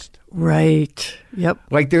almost. Right. Yep.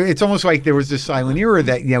 It's almost like there was this silent era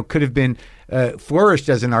that, could have been flourished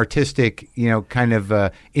as an artistic, kind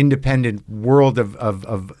of independent world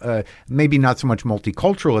of maybe not so much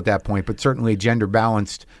multicultural at that point, but certainly gender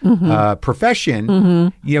balanced profession.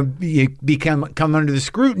 Mm-hmm. You come under the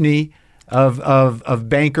scrutiny of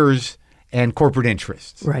bankers and corporate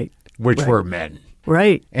interests, which were men.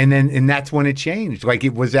 Right. And that's when it changed.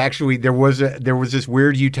 It was actually there was this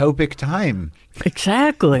weird utopic time.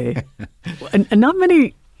 Exactly. and not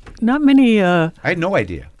many I had no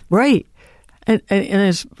idea. Right. And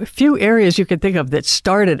there's a few areas you could think of that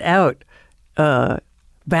started out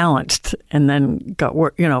balanced and then got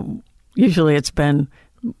work. Usually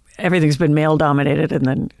everything's been male dominated, and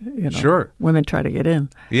then women try to get in.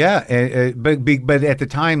 Yeah, but at the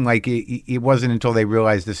time, it wasn't until they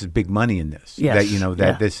realized this is big money in this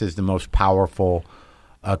that this is the most powerful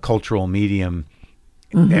cultural medium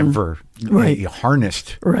ever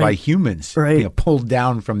harnessed by humans, pulled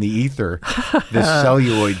down from the ether, this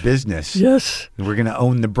celluloid business. Yes. We're going to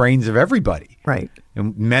own the brains of everybody. Right.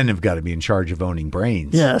 And men have got to be in charge of owning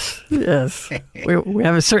brains. Yes. we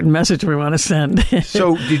have a certain message we want to send.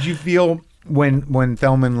 So did you feel when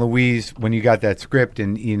Thelma and Louise, when you got that script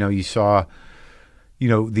and, you saw,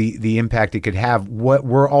 the impact it could have, what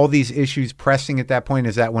were all these issues pressing at that point?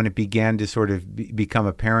 Is that when it began to sort of become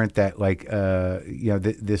apparent that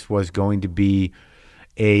this was going to be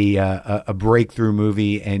a breakthrough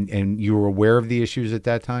movie and you were aware of the issues at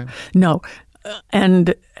that time? No.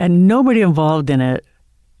 And nobody involved in it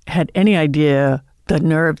had any idea the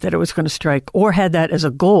nerve that it was going to strike or had that as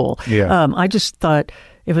a goal. Yeah. I just thought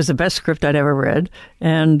it was the best script I'd ever read.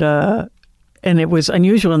 And it was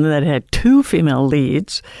unusual in that it had two female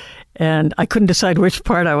leads. And I couldn't decide which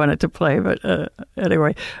part I wanted to play, but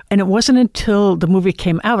anyway. And it wasn't until the movie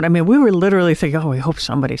came out. I mean, we were literally thinking, we hope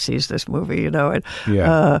somebody sees this movie, And,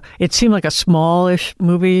 it seemed like a smallish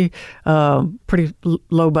movie, pretty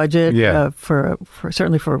low budget, for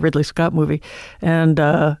certainly for a Ridley Scott movie. And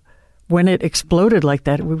when it exploded like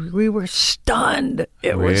that, we were stunned.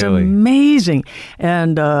 It was Really? amazing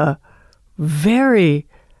and very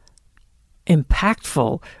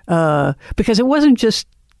impactful because it wasn't just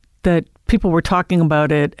that people were talking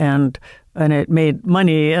about it and it made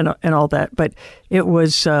money and all that, but it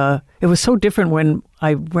was so different when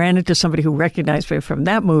I ran into somebody who recognized me from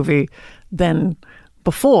that movie than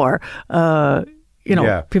before.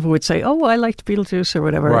 People would say, "Oh, I liked Beetlejuice" or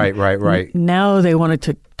whatever. Right. Now they wanted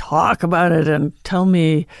to talk about it and tell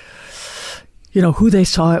me, who they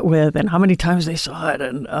saw it with and how many times they saw it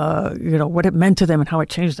and, what it meant to them and how it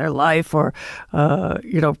changed their life. Or,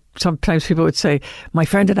 sometimes people would say, "My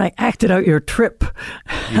friend and I acted out your trip."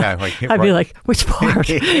 Yeah, I'd be like, "Which part?"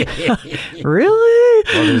 Really?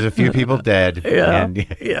 Well, there's a few people dead. Yeah.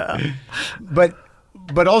 Yeah.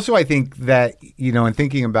 But also I think that, in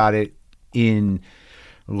thinking about it in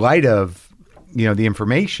light of, the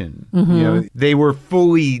information, they were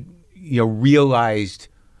fully, realized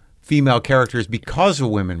female characters because a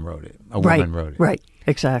woman wrote it. Woman wrote it. Right,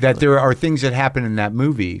 exactly. That there are things that happen in that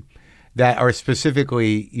movie that are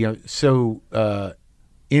specifically, so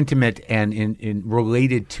intimate and in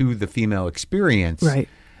related to the female experience, right,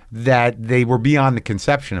 that they were beyond the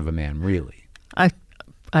conception of a man, really. I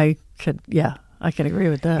can agree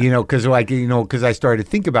with that. Because I started to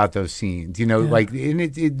think about those scenes, like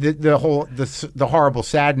the horrible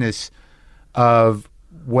sadness of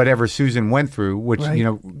whatever Susan went through, which,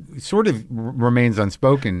 sort of remains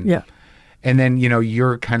unspoken. Yeah. And then,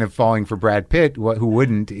 you're kind of falling for Brad Pitt, who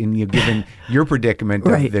wouldn't, and given your predicament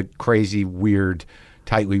of the crazy, weird,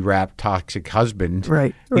 tightly wrapped, toxic husband.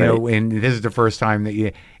 Right. And this is the first time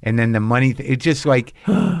that and then the money, it's just like,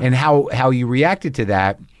 and how you reacted to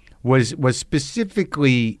that was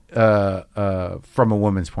specifically from a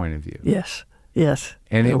woman's point of view. Yes.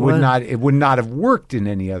 And it would not have worked in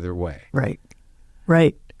any other way. Right.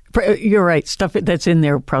 You're right. Stuff that's in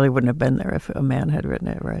there probably wouldn't have been there if a man had written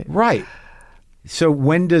it. Right. So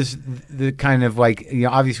when does the kind of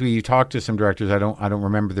obviously you talked to some directors, I don't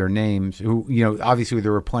remember their names, who, obviously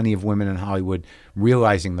there were plenty of women in Hollywood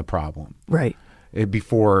realizing the problem. Right.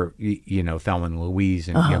 Before, Thelma and Louise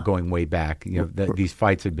and, going way back, these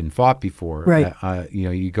fights had been fought before. Right.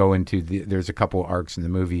 You go into there's a couple arcs in the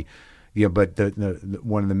movie. Yeah, but the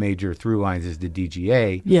one of the major through lines is the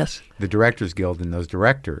DGA, yes, the Directors Guild, and those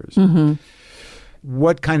directors. Mm-hmm.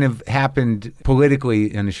 What kind of happened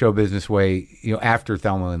politically in a show business way, after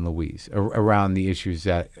Thelma and Louise, around the issues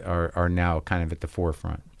that are now kind of at the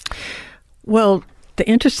forefront? Well, the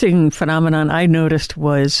interesting phenomenon I noticed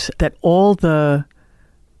was that all the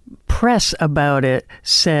press about it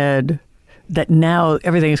said that now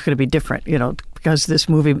everything is going to be different, because this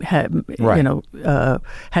movie had,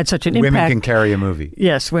 had such an impact. Women can carry a movie.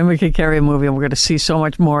 Yes, women can carry a movie, and we're going to see so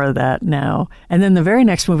much more of that now. And then the very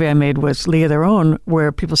next movie I made was League of Their Own,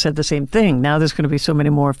 where people said the same thing. Now there's going to be so many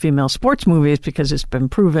more female sports movies because it's been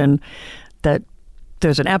proven that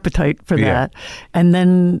there's an appetite for that. And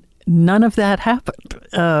then none of that happened.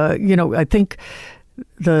 I think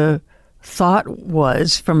the thought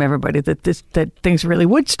was from everybody that that things really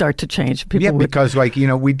would start to change. People because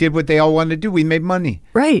we did what they all wanted to do. We made money.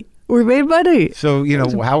 Right. We made money. So,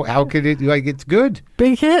 how could it, it's good.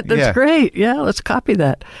 Big hit. That's great. Yeah, let's copy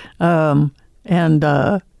that.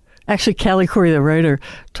 Actually, Callie Corey, the writer,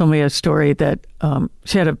 told me a story that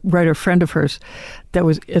she had a writer friend of hers that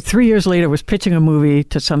was 3 years later was pitching a movie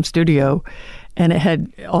to some studio. And it had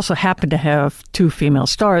also happened to have two female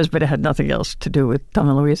stars, but it had nothing else to do with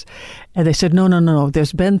Thelma and Louise. And they said, no,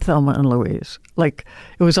 there's been Thelma and Louise. Like,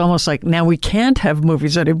 it was almost like, now we can't have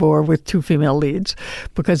movies anymore with two female leads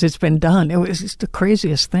because it's been done. It was just the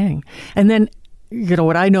craziest thing. And then,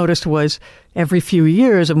 what I noticed was every few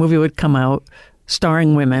years a movie would come out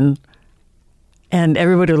starring women, and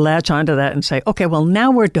everybody would latch onto that and say, okay, well,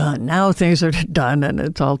 now we're done. Now things are done, and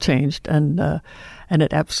it's all changed. And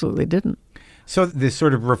it absolutely didn't. So this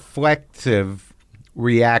sort of reflective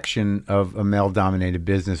reaction of a male-dominated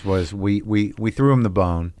business was we threw them the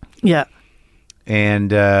bone. Yeah.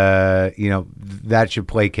 And, that should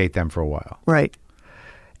placate them for a while. Right.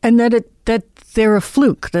 And that they're a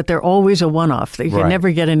fluke, that they're always a one-off, that you can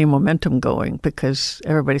never get any momentum going because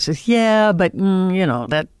everybody says, yeah, but,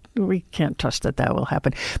 that we can't trust that will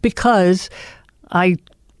happen. Because I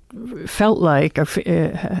felt like,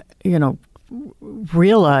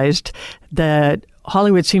 realized that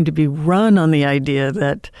Hollywood seemed to be run on the idea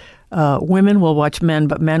that women will watch men,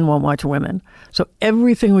 but men won't watch women. So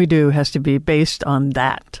everything we do has to be based on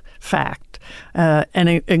that fact. And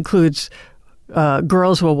it includes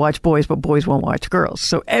girls will watch boys, but boys won't watch girls.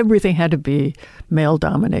 So everything had to be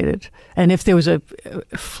male-dominated. And if there was a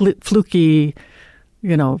fluky,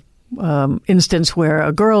 instance where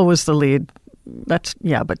a girl was the lead, but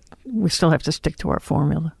we still have to stick to our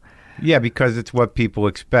formula. Yeah, because it's what people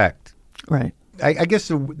expect. Right. I guess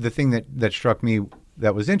the thing that struck me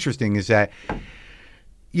that was interesting is that,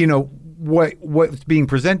 you know, what's being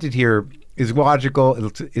presented here is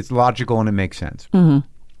logical. It's logical and it makes sense. Mm-hmm.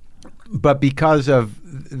 But because of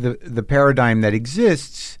the paradigm that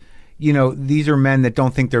exists, you know, these are men that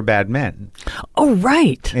don't think they're bad men. Oh,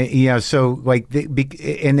 right. You know, so like,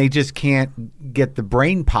 they just can't get the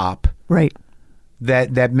brain pop. Right.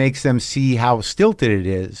 That makes them see how stilted it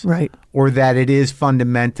is. Right. Or that it is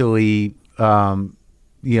fundamentally,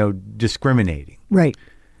 discriminating. Right.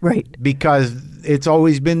 Right. Because it's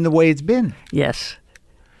always been the way it's been. Yes.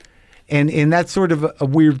 And that's sort of a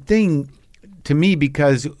weird thing to me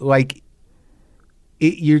because, like,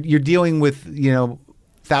 you're dealing with, you know,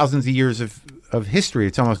 thousands of years of history.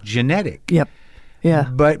 It's almost genetic. Yep. Yeah.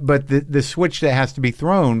 But the switch that has to be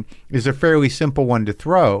thrown is a fairly simple one to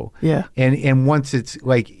throw. Yeah. And once it's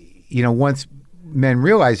like, you know, once men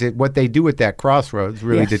realize it, what they do at that crossroads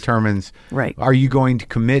really determines, right. Are you going to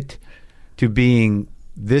commit to being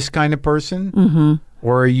this kind of person, mm-hmm.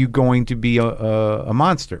 or are you going to be a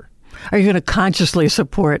monster? Are you going to consciously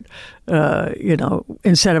support,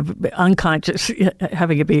 instead of unconscious,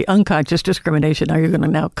 having it be unconscious discrimination, are you going to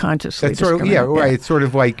now consciously discriminate? Right. It's sort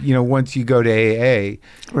of like, you know, once you go to AA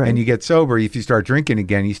and you get sober, if you start drinking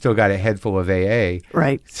again, you still got a head full of AA.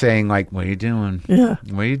 Right. Saying like, what are you doing? Yeah.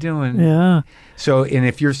 What are you doing? Yeah. So, and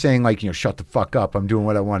if you're saying like, you know, shut the fuck up, I'm doing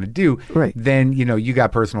what I want to do. Right. Then, you know, you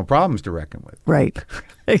got personal problems to reckon with. Right.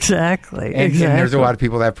 Exactly. And there's a lot of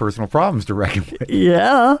people that have personal problems to reckon with.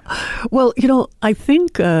 Yeah. Well, you know, I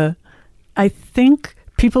think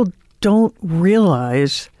people don't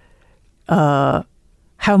realize how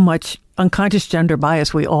much unconscious gender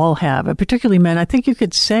bias we all have, and particularly men. I think you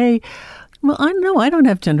could say, well, I don't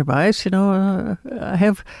have gender bias. You know, I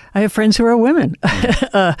have friends who are women,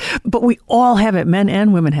 but we all have it. Men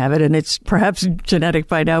and women have it, and it's perhaps genetic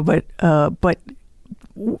by now. But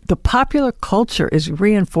the popular culture is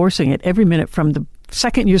reinforcing it every minute. From the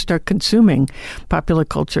second you start consuming popular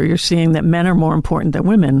culture, you're seeing that men are more important than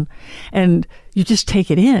women, and you just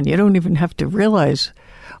take it in. You don't even have to realize,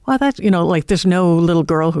 well, that's, you know, like there's no little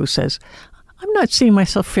girl who says, I'm not seeing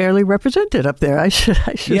myself fairly represented up there. I should.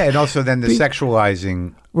 Yeah, and also then the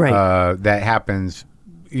sexualizing that happens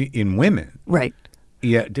in women. Right.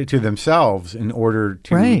 Yeah, to themselves in order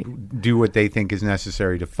to do what they think is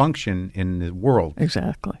necessary to function in the world.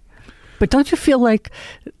 Exactly. But don't you feel like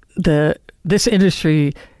this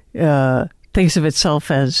industry thinks of itself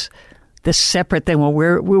as this separate thing?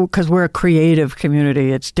 Well, because we're a creative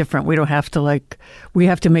community, it's different. We don't have to we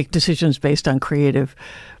have to make decisions based on creative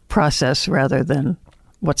process rather than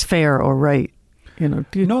what's fair or right. You know,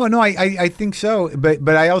 No, I think so, but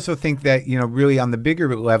I also think that, you know, really on the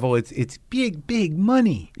bigger level, it's big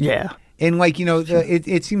money. Yeah, and like, you know,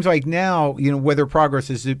 it seems like now, you know, whether progress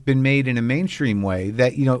has been made in a mainstream way,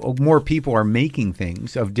 that, you know, more people are making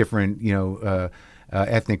things of different, you know,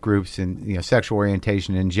 ethnic groups and, you know, sexual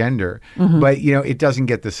orientation and gender, mm-hmm. but, you know, it doesn't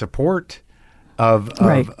get the support of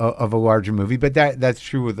a larger movie. But that's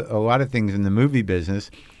true with a lot of things in the movie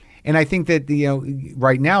business. And I think that, you know,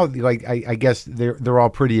 right now, like, I guess they're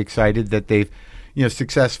all pretty excited that they've, you know,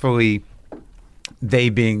 successfully, they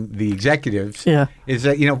being the executives, is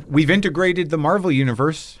that, you know, we've integrated the Marvel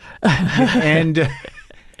universe, and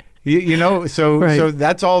you know, so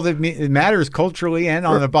that's all that matters culturally and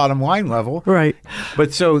on the bottom line level, right?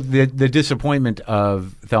 But so the disappointment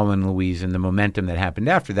of Thelma and Louise and the momentum that happened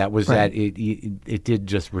after that was that it did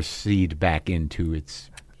just recede back into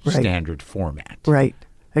its standard format, right?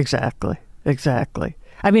 Exactly.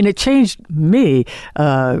 I mean, it changed me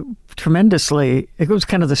tremendously. It was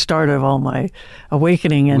kind of the start of all my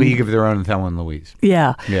awakening. And League of Their Own, Thelma and Louise.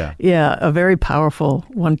 Yeah. A very powerful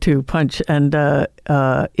 1-2 punch. And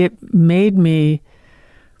it made me,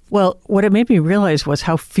 what it made me realize was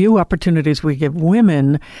how few opportunities we give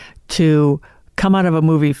women to come out of a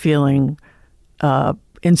movie feeling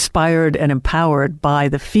inspired and empowered by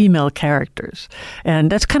the female characters.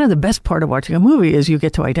 And that's kind of the best part of watching a movie, is you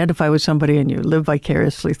get to identify with somebody and you live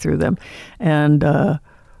vicariously through them. And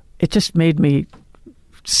it just made me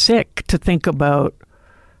sick to think about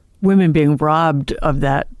women being robbed of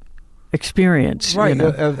that experience. Right, you know?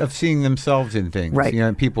 of seeing themselves in things. Right. You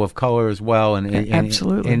know, people of color as well. And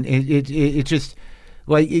absolutely. And it just...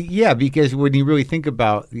 Like, yeah, because when you really think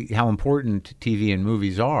about how important TV and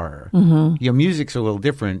movies are, mm-hmm. you know, music's a little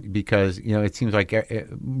different because, you know, it seems like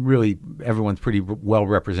really everyone's pretty well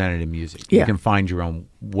represented in music. Yeah. You can find your own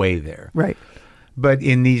way there. Right. But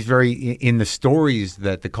in the stories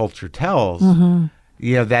that the culture tells, mm-hmm.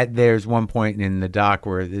 that there's one point in the doc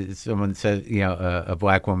where someone says, a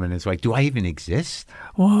black woman is like, do I even exist?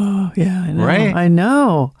 Whoa, yeah, I know. Right? I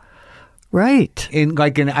know. Right. And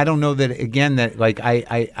I don't know that, again, that like,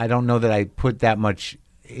 I don't know that I put that much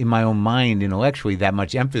in my own mind intellectually, that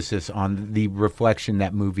much emphasis on the reflection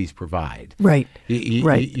that movies provide. Right.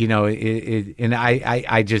 Right. And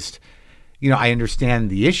I just, I understand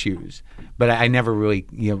the issues, but I never really,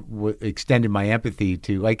 extended my empathy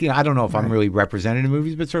to, like, I don't know if I'm really represented in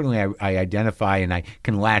movies, but certainly I identify and I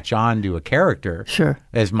can latch on to a character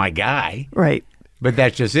as my guy. Right. But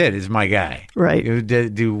that's just it. It's my guy. Right.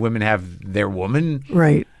 Do women have their woman?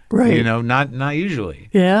 Right. Right. Not usually.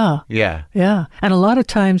 Yeah. Yeah. Yeah. And a lot of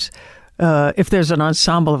times, if there's an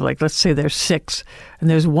ensemble of, like, let's say there's 6 and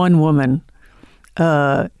there's one woman,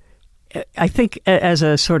 I think as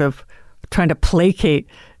a sort of trying to placate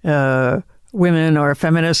women or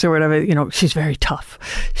feminists or whatever, she's very tough.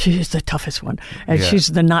 She's the toughest one. And she's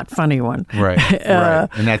the not funny one. Right. Right.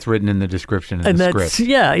 And that's written in the description in the script.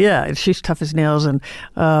 Yeah, yeah. She's tough as nails. And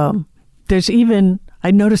there's even,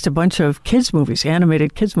 I noticed a bunch of kids' movies,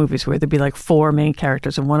 animated kids' movies, where there'd be like 4 main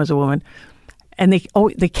characters and one is a woman. And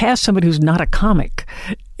they cast somebody who's not a comic.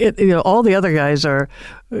 All the other guys are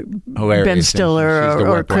hilarious. Ben Stiller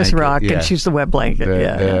or Chris Rock, and she's the wet blanket.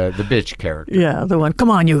 The bitch character. Yeah, the one. Come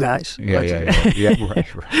on, you guys. Yeah. Right.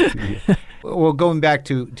 Yeah. Well, going back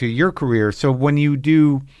to your career, so when you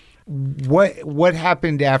do, what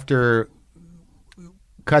happened after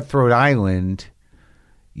Cutthroat Island?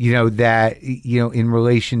 That in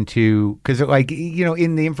relation to, because like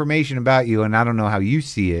in the information about you, and I don't know how you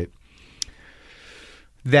see it.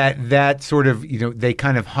 That sort of, they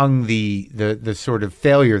kind of hung the sort of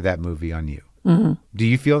failure of that movie on you. Mm-hmm. Do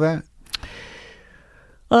you feel that?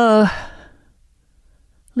 Let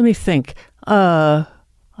me think. I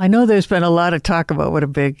know there's been a lot of talk about what a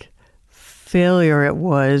big failure it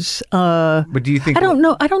was. But do you think? I don't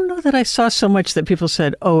know. I don't know that I saw so much that people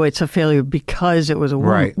said, "Oh, it's a failure because it was a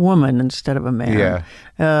woman instead of a man."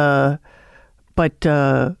 Yeah. But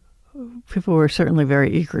people were certainly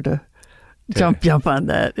very eager to jump on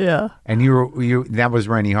that, yeah. And you that was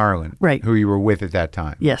Renny Harlin, right? Who you were with at that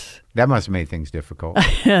time. Yes. That must have made things difficult.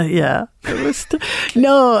 Yeah. It was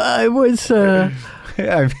I was.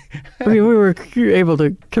 I mean, we were able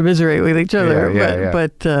to commiserate with each other,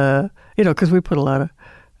 but because we put a lot of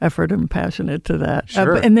effort and passion into that.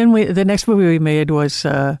 Sure. And then the next movie we made was.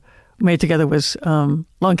 Made together was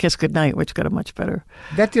Long Kiss Goodnight, which got a much better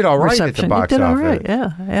That did all right reception. At the box office. It did all office.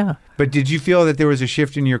 right, yeah. But did you feel that there was a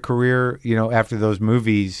shift in your career, after those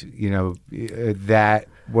movies, that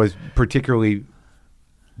was particularly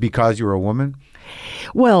because you were a woman?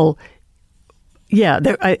 Well, yeah,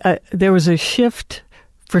 there was a shift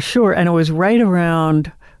for sure, and it was right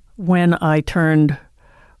around when I turned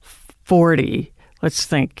 40. Let's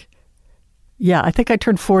think. Yeah, I think I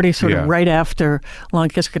turned 40 sort of right after Long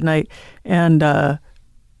Kiss Goodnight. And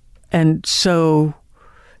so,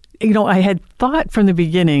 I had thought from the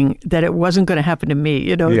beginning that it wasn't going to happen to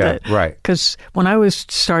me, right. Because when I was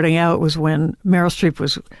starting out was when Meryl Streep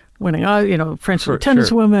was winning, French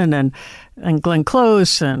Lieutenant's Woman and Glenn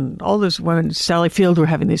Close and all those women, Sally Field were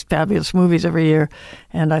having these fabulous movies every year.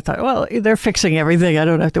 And I thought, well, they're fixing everything. I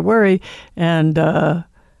don't have to worry. And,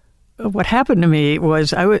 what happened to me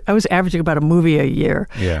was I was averaging about a movie a year,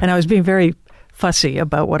 and I was being very fussy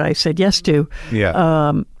about what I said yes to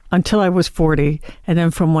until I was 40. And then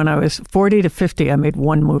from when I was 40 to 50, I made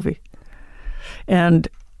one movie. But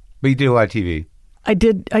you did a lot of TV. I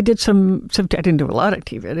did some I didn't do a lot of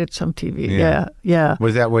TV. I did some TV. Yeah.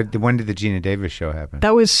 Was that when did the Gina Davis show happen?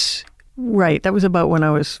 That was right. That was about when I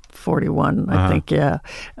was 41, I think. Yeah.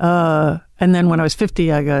 And then when I was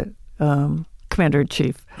 50, I got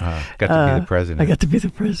Commander-in-Chief. Got to be the president. I got to be the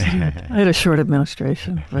president. I had a short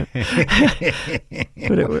administration. But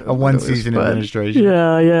a one-season administration.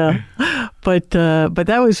 Yeah. But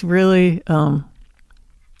that was really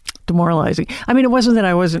demoralizing. I mean, it wasn't that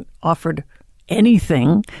I wasn't offered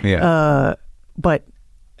anything, but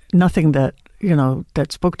nothing that,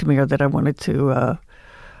 that spoke to me or that I wanted to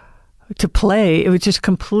play. It was just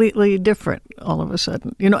completely different all of a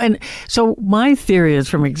sudden, and so my theory is,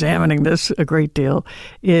 from examining this a great deal,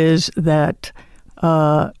 is that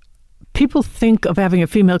people think of having a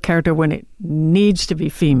female character when it needs to be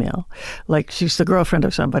female, like she's the girlfriend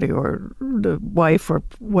of somebody or the wife or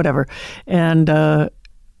whatever, and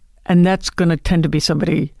that's going to tend to be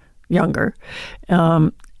somebody younger,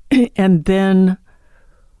 and then.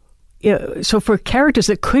 Yeah, so for characters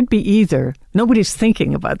that could be either, nobody's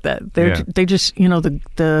thinking about that. They just,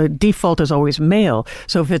 the default is always male.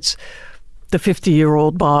 So if it's the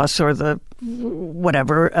 50-year-old boss or the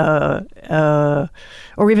whatever,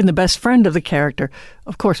 or even the best friend of the character.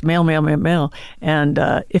 Of course, male. And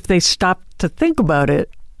if they stop to think about it,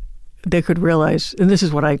 they could realize, and this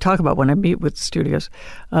is what I talk about when I meet with studios,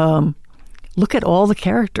 look at all the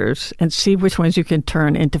characters and see which ones you can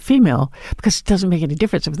turn into female, because it doesn't make any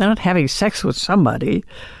difference. If they're not having sex with somebody,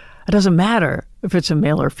 it doesn't matter if it's a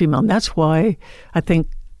male or a female. And that's why I think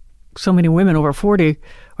so many women over 40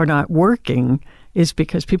 are not working, is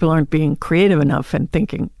because people aren't being creative enough and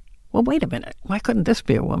thinking, well, wait a minute, why couldn't this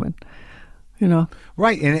be a woman? You know?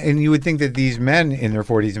 Right. And you would think that these men in their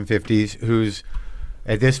 40s and 50s who's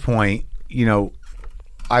at this point, you know,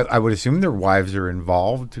 I would assume their wives are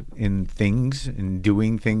involved in things and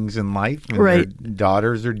doing things in life. And right. Their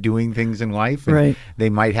daughters are doing things in life. And right. They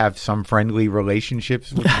might have some friendly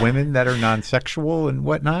relationships with women that are non-sexual and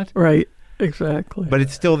whatnot. Right. Exactly. But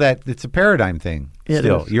it's still it's a paradigm thing.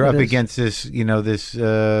 Still, you're up against this, you know,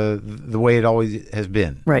 the way it always has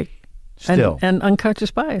been. Right. Still. And unconscious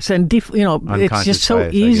bias. And, it's just so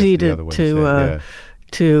bias, easy to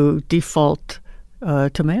default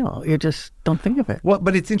to male. You just don't think of it. Well,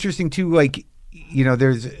 but it's interesting too. Like, you know,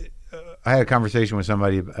 I had a conversation with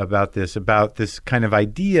somebody about this kind of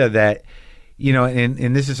idea that, you know,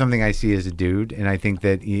 and this is something I see as a dude, and I think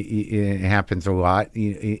that it happens a lot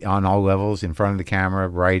on all levels, in front of the camera,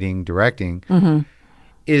 writing, directing. Mm-hmm.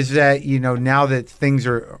 Is that, you know, now that things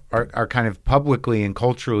are kind of publicly and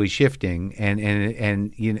culturally shifting,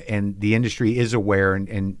 and you know, and the industry is aware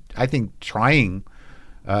and I think trying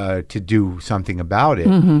to do something about it,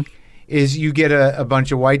 mm-hmm. is you get a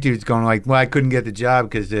bunch of white dudes going like, well, I couldn't get the job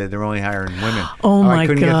because they're only hiring women. Oh my God. I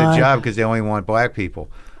couldn't get the job because they only want black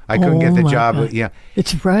people. I couldn't get the job. God. Yeah,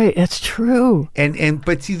 it's right. It's true.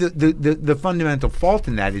 But see, the fundamental fault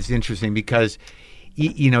in that is interesting because,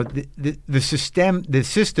 you know, the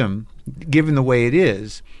system, given the way it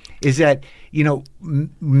is that, you know,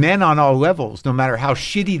 men on all levels, no matter how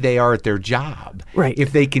shitty they are at their job, right.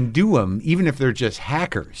 if they can do them, even if they're just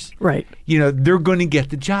hackers, right. you know, they're going to get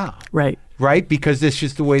the job. Right. Right? Because that's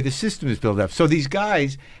just the way the system is built up. So these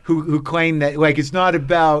guys who claim that, like, it's not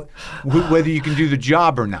about whether you can do the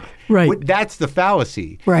job or not. Right. That's the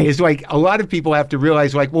fallacy. Right. It's like a lot of people have to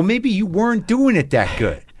realize, like, well, maybe you weren't doing it that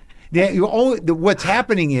good. What's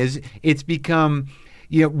happening is it's become,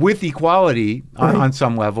 you know, with equality on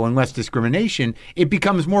some level and less discrimination, it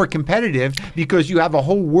becomes more competitive because you have a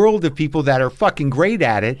whole world of people that are fucking great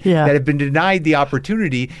at it, that have been denied the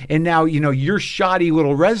opportunity. And now, you know, your shoddy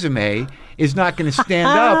little resume is not going to stand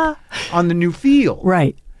up on the new field.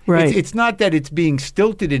 Right. Right. It's not that it's being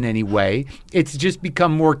stilted in any way. It's just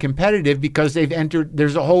become more competitive because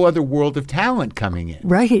there's a whole other world of talent coming in.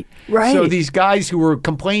 Right. Right. So these guys who were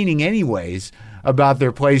complaining anyways about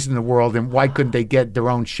their place in the world and why couldn't they get their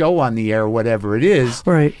own show on the air or whatever it is,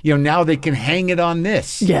 right. You know, now they can hang it on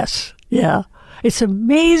this. Yes. Yeah. It's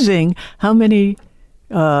amazing how many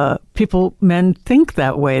men think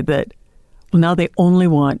that way, that, well, now they only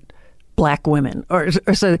want black women, or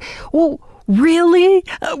say, well, really?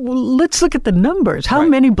 Let's look at the numbers. How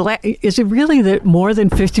many is it really that more than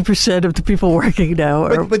 50% of the people working now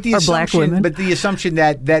are black women? But the assumption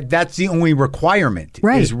that's the only requirement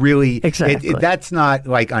is really, exactly. That's not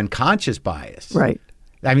like unconscious bias. Right.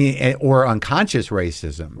 I mean, or unconscious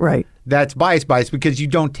racism. Right. That's bias because you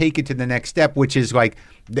don't take it to the next step, which is like,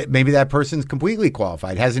 maybe that person's completely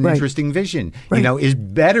qualified, has an interesting vision, you know, is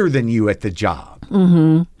better than you at the job.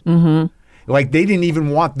 Mm-hmm. Mm-hmm. Like, they didn't even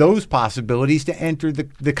want those possibilities to enter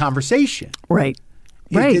the conversation. Right.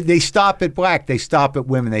 Right. They stop at black. They stop at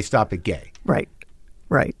women. They stop at gay. Right.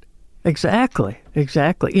 Right. Exactly.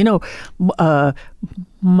 Exactly. You know,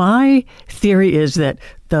 my theory is that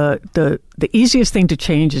the easiest thing to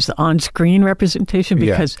change is the on-screen representation,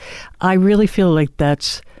 because I really feel like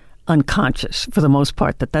that's unconscious for the most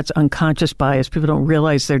part, that's unconscious bias. People don't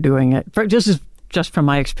realize they're doing it. Just from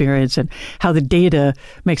my experience and how the data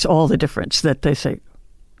makes all the difference, that they say,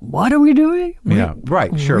 what are we doing? Yeah,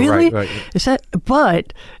 right, sure, really? Right. Is that,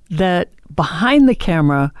 but that behind the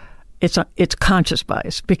camera, it's conscious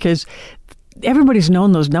bias, because everybody's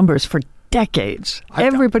known those numbers for decades.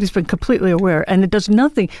 Everybody's been completely aware, and it does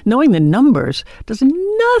nothing. Knowing the numbers does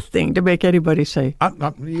nothing to make anybody say,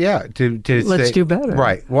 let's do better.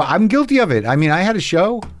 Right. Well, I'm guilty of it. I mean, I had a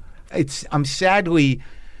show. I'm sad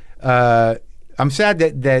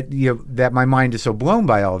that my mind is so blown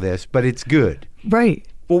by all this, but it's good. Right.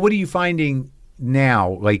 Well, what are you finding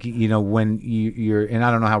now? Like, you know, when you're, and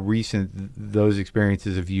I don't know how recent those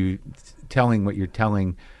experiences of you telling what you're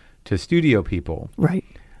telling to studio people. Right.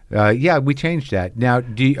 Yeah, we changed that. Now,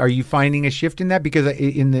 are you finding a shift in that? Because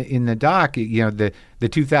in the doc, the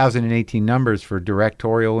 2018 numbers for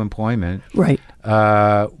directorial employment, right,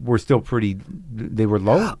 were still they were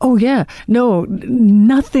low. Oh yeah, no,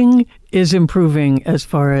 nothing is improving as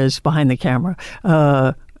far as behind the camera,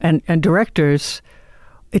 and directors.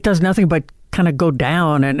 It does nothing but kind of go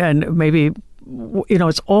down, and maybe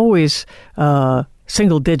it's always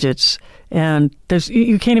single digits. And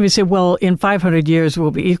you can't even say, well, in 500 years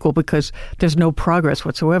we'll be equal, because there's no progress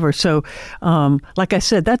whatsoever. So, like I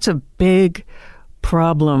said, that's a big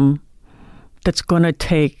problem that's going to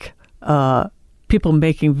take people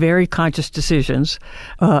making very conscious decisions.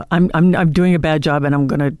 I'm doing a bad job, and I'm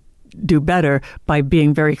going to do better by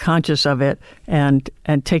being very conscious of it and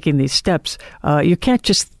taking these steps. You can't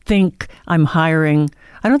just think I'm hiring.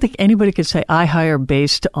 I don't think anybody could say I hire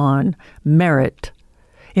based on merit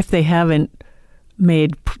if they haven't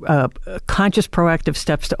made conscious, proactive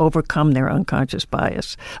steps to overcome their unconscious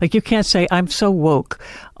bias. Like, you can't say, I'm so woke,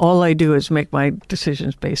 all I do is make my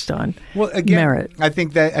decisions based on merit. I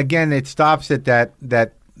think that, again, it stops at that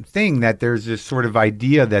thing that there's this sort of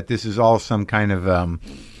idea that this is all some kind of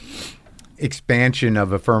expansion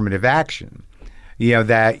of affirmative action.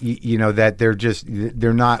 That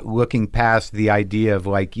they're not looking past the idea of,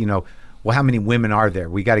 like, well, how many women are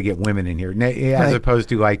there? We got to get women in here, as opposed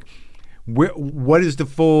to, like, what is the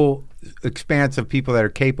full expanse of people that are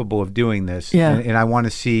capable of doing this? Yeah. And I want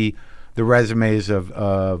to see the resumes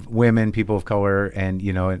of women, people of color, and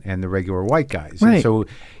and the regular white guys. Right. And so,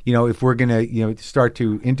 if we're going to start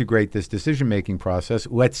to integrate this decision making process,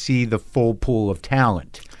 let's see the full pool of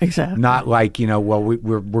talent. Exactly. Not like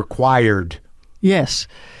we're required. Yes.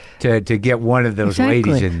 To get one of those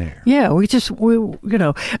ladies in there. Yeah, Oh,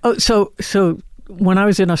 so when I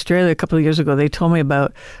was in Australia a couple of years ago, they told me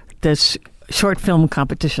about this short film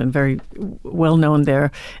competition, very well known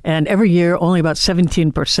there. And every year, only about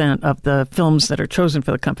 17% of the films that are chosen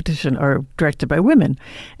for the competition are directed by women.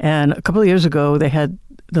 And a couple of years ago, they had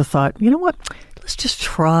the thought, you know what? Let's just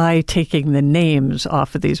try taking the names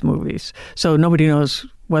off of these movies, so nobody knows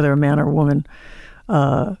whether a man or a woman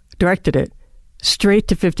directed it. Straight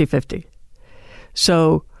to 50-50.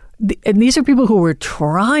 So, and these are people who were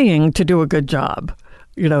trying to do a good job.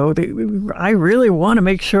 I really want to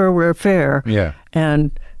make sure we're fair. Yeah.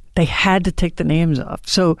 And they had to take the names off.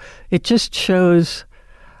 So it just shows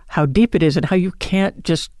how deep it is and how you can't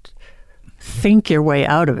just think your way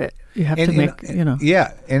out of it. You have to make.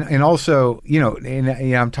 Yeah. And also,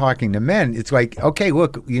 I'm talking to men. It's like, okay,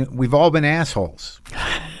 look, we've all been assholes.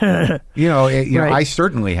 Right. I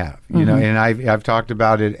certainly have, and I've talked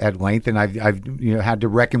about it at length, and I've had to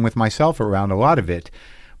reckon with myself around a lot of it,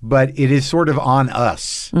 but it is sort of on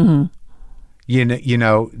us. Mm-hmm.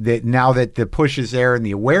 That now that the push is there and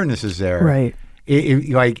the awareness is there, right?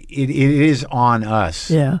 It is on us.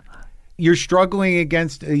 Yeah. You're struggling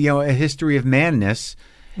against a history of manness,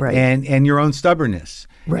 right, and your own stubbornness,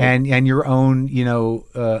 right, and your own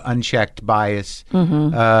unchecked bias,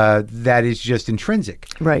 mm-hmm, that is just intrinsic,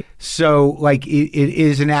 right. So, like, it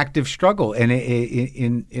is an active struggle, and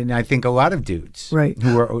in I think a lot of dudes, right,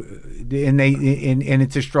 who are and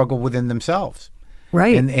it's a struggle within themselves,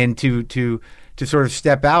 right, and to sort of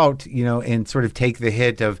step out, and sort of take the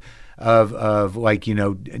hit of like,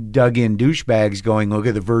 dug in douchebags going, look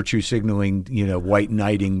at the virtue signaling, white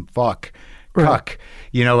knighting fuck. Cuck,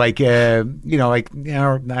 I don't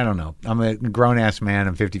know. I'm a grown ass man.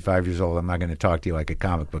 I'm 55 years old. I'm not going to talk to you like a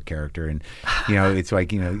comic book character. And, it's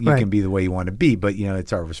like, you right, can be the way you want to be, but,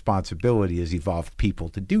 it's our responsibility as evolved people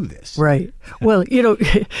to do this. Right. Well,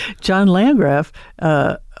 John Landgraf,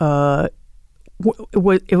 it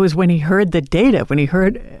was when he heard the data, when he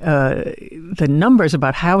heard the numbers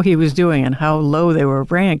about how he was doing and how low they were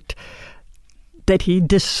ranked, that he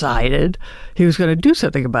decided he was going to do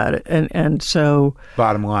something about it. And so...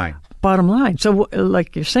 Bottom line. So,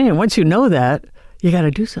 like you're saying, once you know that, you got to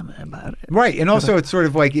do something about it. Right. And also, it's sort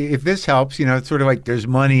of like, if this helps, it's sort of like there's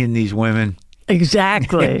money in these women.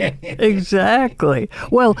 Exactly. Exactly.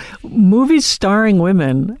 Well, movies starring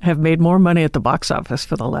women have made more money at the box office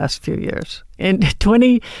for the last few years. In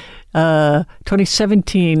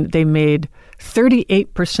 2017, they made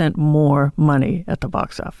 38% more money at the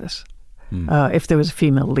box office. If there was a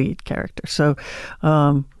female lead character. So,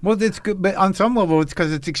 well, that's good, but on some level, it's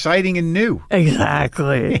because it's exciting and new.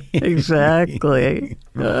 Exactly. Exactly.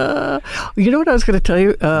 You know what I was going to tell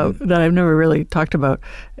you that I've never really talked about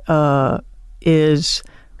is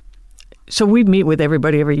so we meet with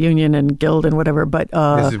every union and guild and whatever. But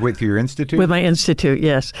this is with your institute? With my institute,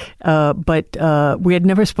 yes. But we had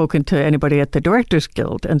never spoken to anybody at the Directors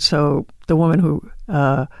Guild. And so the woman who,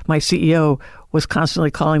 my CEO, was constantly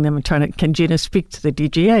calling them and trying to, can Gina speak to the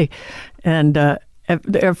DGA? And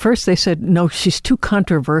at first they said, no, she's too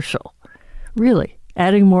controversial. Really?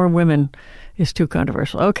 Adding more women is too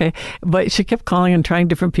controversial. Okay. But she kept calling and trying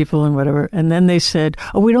different people and whatever. And then they said,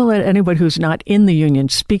 oh, we don't let anybody who's not in the union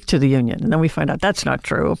speak to the union. And then we find out that's not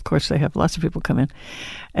true. Of course, they have lots of people come in.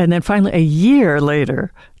 And then finally, a year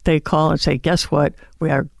later, they call and say, guess what?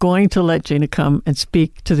 We are going to let Gina come and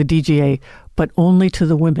speak to the DGA, but only to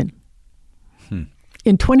the women.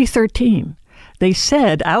 In 2013, they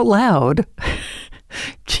said out loud,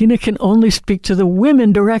 Gina can only speak to the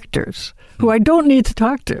women directors, who I don't need to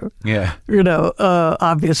talk to. Yeah.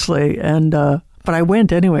 Obviously. And but I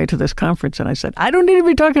went anyway to this conference and I said, I don't need to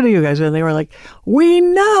be talking to you guys. And they were like, we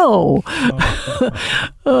know.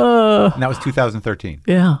 And that was 2013.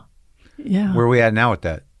 Yeah. Yeah. Where are we at now with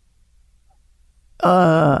that?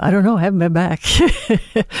 I don't know. I haven't been back.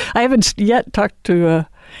 I haven't yet talked to,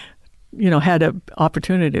 had an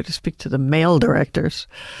opportunity to speak to the male directors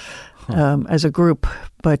as a group.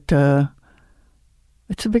 But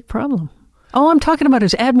it's a big problem. All I'm talking about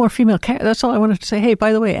is add more female characters. That's all I wanted to say. Hey,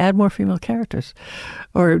 by the way, add more female characters.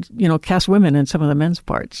 Or, cast women in some of the men's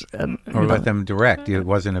parts. Or let them direct. It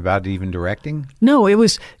wasn't about even directing? No, it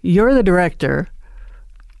was, you're the director.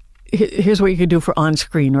 Here's what you can do for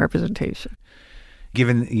on-screen representation.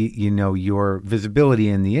 Given, your visibility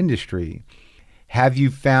in the industry, have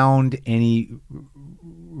you found any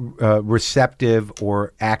receptive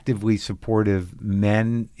or actively supportive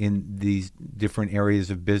men in these different areas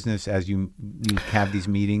of business as you have these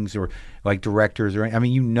meetings, or like directors, or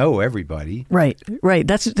everybody? Right.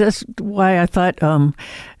 That's why I thought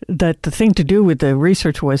that the thing to do with the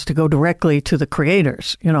research was to go directly to the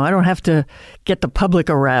creators. I don't have to get the public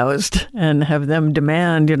aroused and have them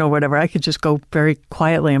demand, whatever. I could just go very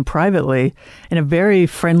quietly and privately in a very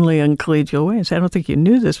friendly and collegial way and say, I don't think you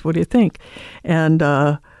knew this. What do you think? And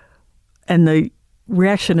the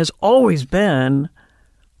reaction has always been,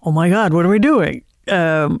 oh my God, what are we doing?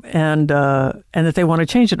 And that they want to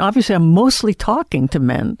change it. And obviously, I'm mostly talking to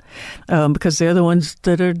men because they're the ones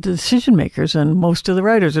that are the decision makers, and most of the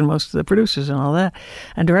writers and most of the producers and all that,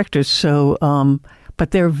 and directors. So,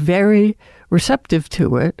 but they're very receptive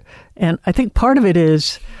to it. And I think part of it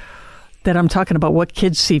is that I'm talking about what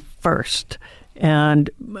kids see first. And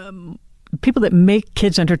people that make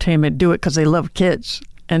kids entertainment do it because they love kids.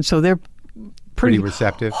 And so they're pretty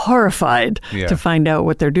receptive, horrified to find out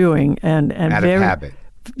what they're doing, and out of habit.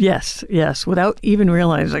 Yes, without even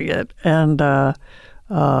realizing it, and that's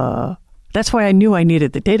why I knew I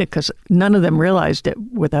needed the data, because none of them realized it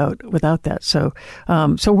without that. So,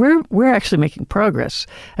 we're actually making progress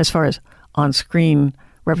as far as on-screen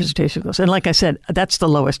representation goes. And like I said, that's the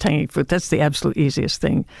lowest hanging fruit. That's the absolute easiest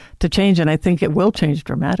thing to change, and I think it will change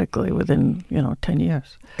dramatically within 10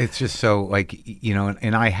 years. It's just so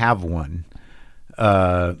and I have one.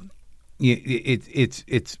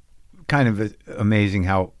 It's kind of amazing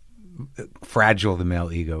how fragile the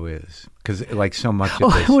male ego is, because so much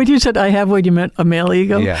of this. When you said I have one, you meant a male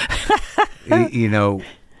ego? Yeah.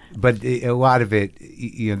 But a lot of it,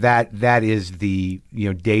 that is the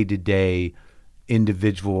day-to-day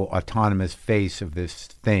individual autonomous face of this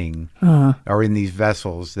thing, are in these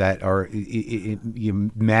vessels that are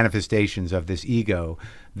manifestations of this ego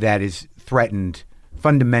that is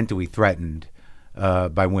fundamentally threatened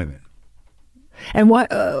by women. And why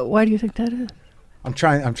do you think that is? I'm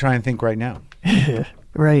trying to think right now.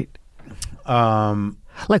 Right.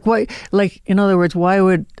 Why? In other words, why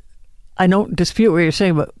would I don't dispute what you're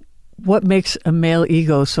saying, but what makes a male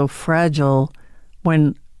ego so fragile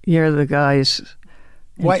when you're the guys?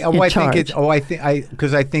 I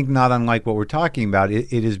think not unlike what we're talking about,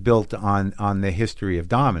 it is built on the history of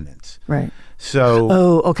dominance. Right.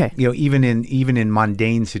 So, okay. Even in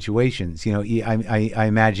mundane situations, I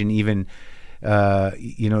imagine even,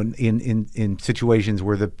 in situations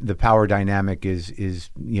where the power dynamic is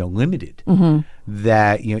limited,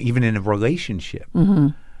 that, even in a relationship,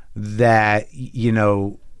 that,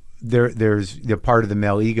 there's the part of the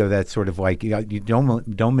male ego that's sort of like, you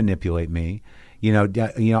don't manipulate me.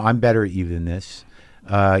 I'm better at you than this.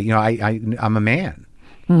 I'm a man.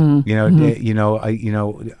 I'm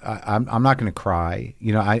not going to cry.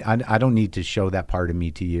 I don't need to show that part of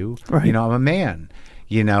me to you. Right. I'm a man.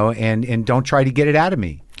 And don't try to get it out of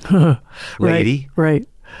me, lady. Right.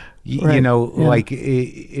 I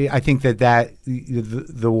think that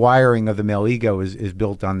the wiring of the male ego is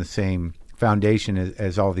built on the same foundation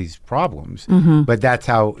as all these problems. Mm-hmm. But that's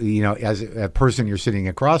how, as a person you're sitting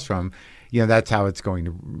across from, that's how it's going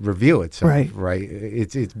to reveal itself, right?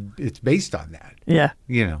 It's based on that. Yeah.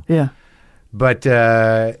 Yeah. But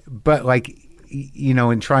like,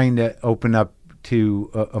 in trying to open up to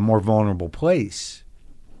a more vulnerable place,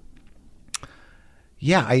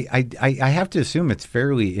 yeah, I have to assume it's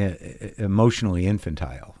fairly emotionally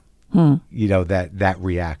infantile. That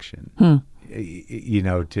reaction,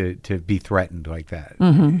 to be threatened like that.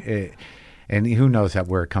 Mm-hmm. And who knows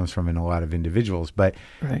where it comes from in a lot of individuals, but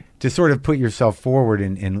to sort of put yourself forward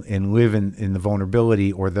and live in the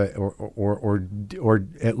vulnerability or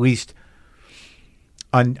at least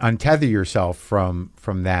untether yourself from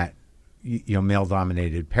that,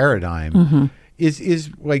 male-dominated paradigm is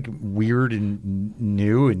like weird and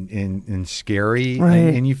new and scary,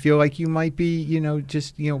 and you feel like you might be,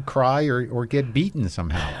 just cry or get beaten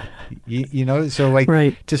somehow, so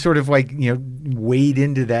like to sort of like wade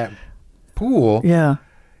into that pool. Yeah.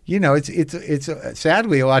 It's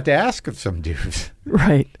sadly a lot to ask of some dudes.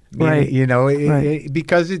 Right.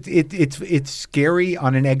 Because it's scary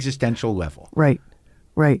on an existential level. Right.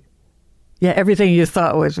 Yeah, everything you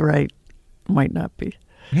thought was right might not be.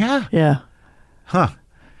 Yeah. Yeah. Huh.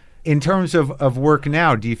 In terms of work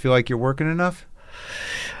now, do you feel like you're working enough?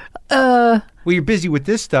 Well, you're busy with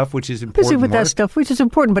this stuff, which is important. Busy with that stuff, which is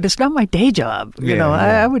important, but it's not my day job.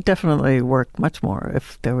 I would definitely work much more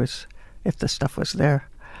if the stuff was there.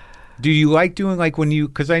 Do you like doing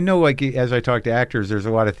because I know as I talk to actors, there's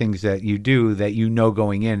a lot of things that you do that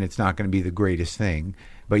going in, it's not going to be the greatest thing,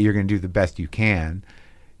 but you're going to do the best you can.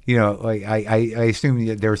 I assume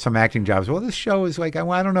that there are some acting jobs. Well, this show is I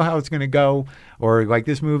don't know how it's going to go, or like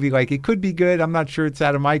this movie, it could be good. I'm not sure it's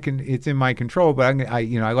out of it's in my control, but I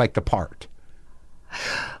like the part.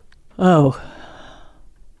 Oh.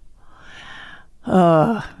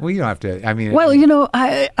 Well, you don't have to. I mean. Well,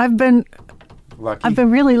 I've been lucky. I've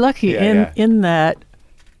been really lucky in that.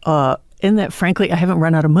 In that, frankly, I haven't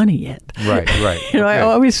run out of money yet. Right. Okay. I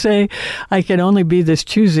always say I can only be this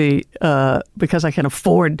choosy because I can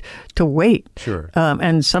afford to wait. Sure.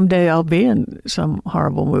 And someday I'll be in some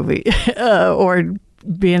horrible movie or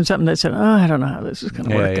be in something that said, I don't know how this is going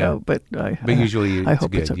to work out. But usually I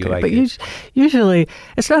hope good. it's okay. You like but it. Usually,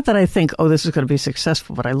 it's not that I think, this is going to be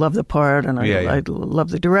successful, but I love the part and I love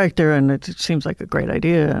the director and it seems like a great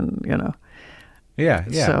idea and, Yeah.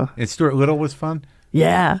 So, and Stuart Little was fun?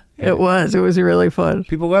 Yeah, it was. It was really fun.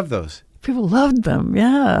 People love those. People loved them,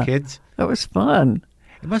 yeah. Kids? That was fun.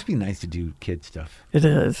 It must be nice to do kid stuff. It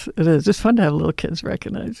is. It's fun to have little kids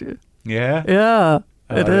recognize you. Yeah? Yeah,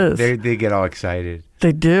 it is. They get all excited.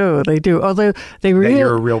 They do. Although they really... That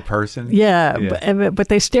you're a real person? Yeah. But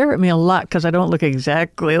they stare at me a lot because I don't look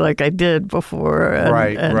exactly like I did before. And,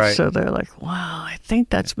 right. So they're like, wow, I think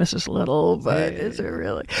that's Mrs. Little, but is it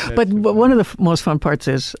really? But one of the most fun parts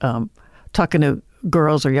is talking to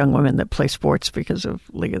girls or young women that play sports because of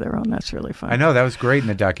League of Their Own. That's really fun. I know that was great in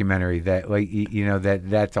the documentary. That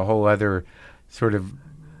that's a whole other sort of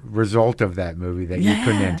result of that movie that you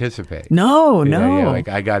couldn't anticipate. No.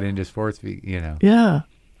 I got into sports. Yeah,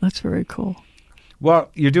 that's very cool.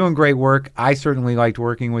 Well, you're doing great work. I certainly liked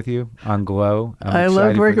working with you on Glow. I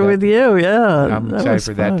loved working with you. Yeah, I'm excited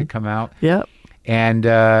for that to come out. Yep. And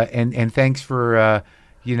thanks for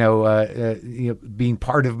being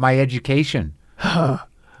part of my education.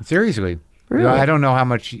 Seriously. Really? I don't know how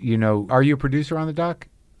much Are you a producer on the doc?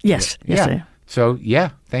 Yes. Yes, I am. So,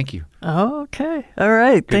 thank you. Oh, okay. All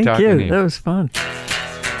right. Good Thank you. to you. That was fun.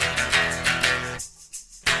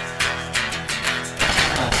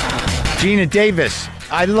 Geena Davis.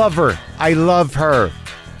 I love her. I love her.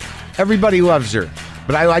 Everybody loves her.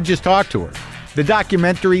 But I just talked to her. The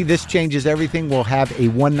documentary, This Changes Everything, will have a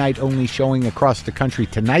one-night-only showing across the country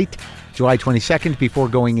tonight, July 22nd, before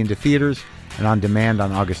going into theaters. And on demand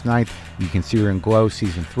on August 9th, you can see her in Glow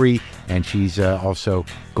Season 3, and she's also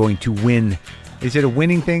going to win. Is it a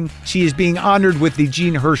winning thing? She is being honored with the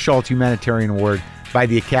Jean Hersholt Humanitarian Award by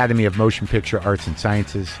the Academy of Motion Picture Arts and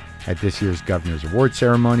Sciences at this year's Governor's Award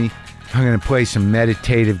ceremony. I'm going to play some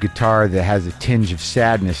meditative guitar that has a tinge of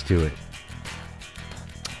sadness to it.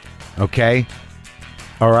 Okay?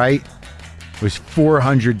 All right? It was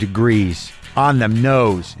 400 degrees on the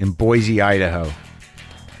nose in Boise, Idaho.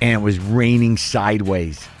 And it was raining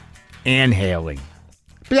sideways and hailing.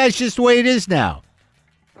 But that's just the way it is now.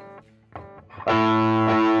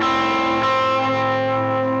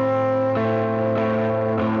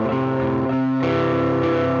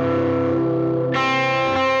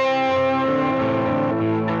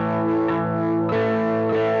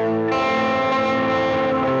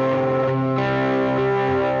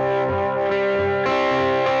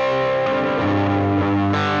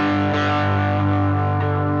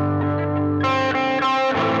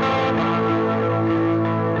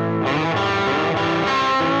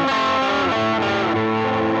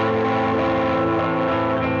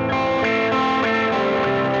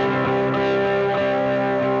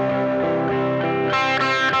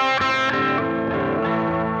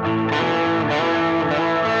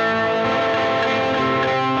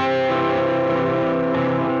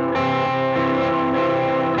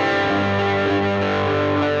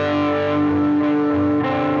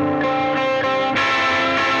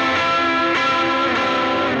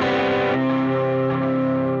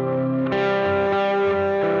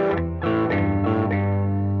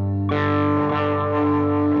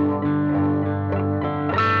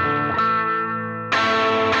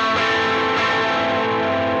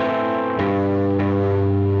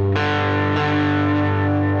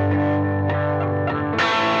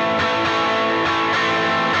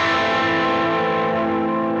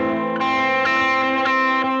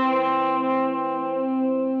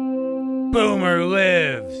 Boomer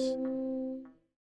lives.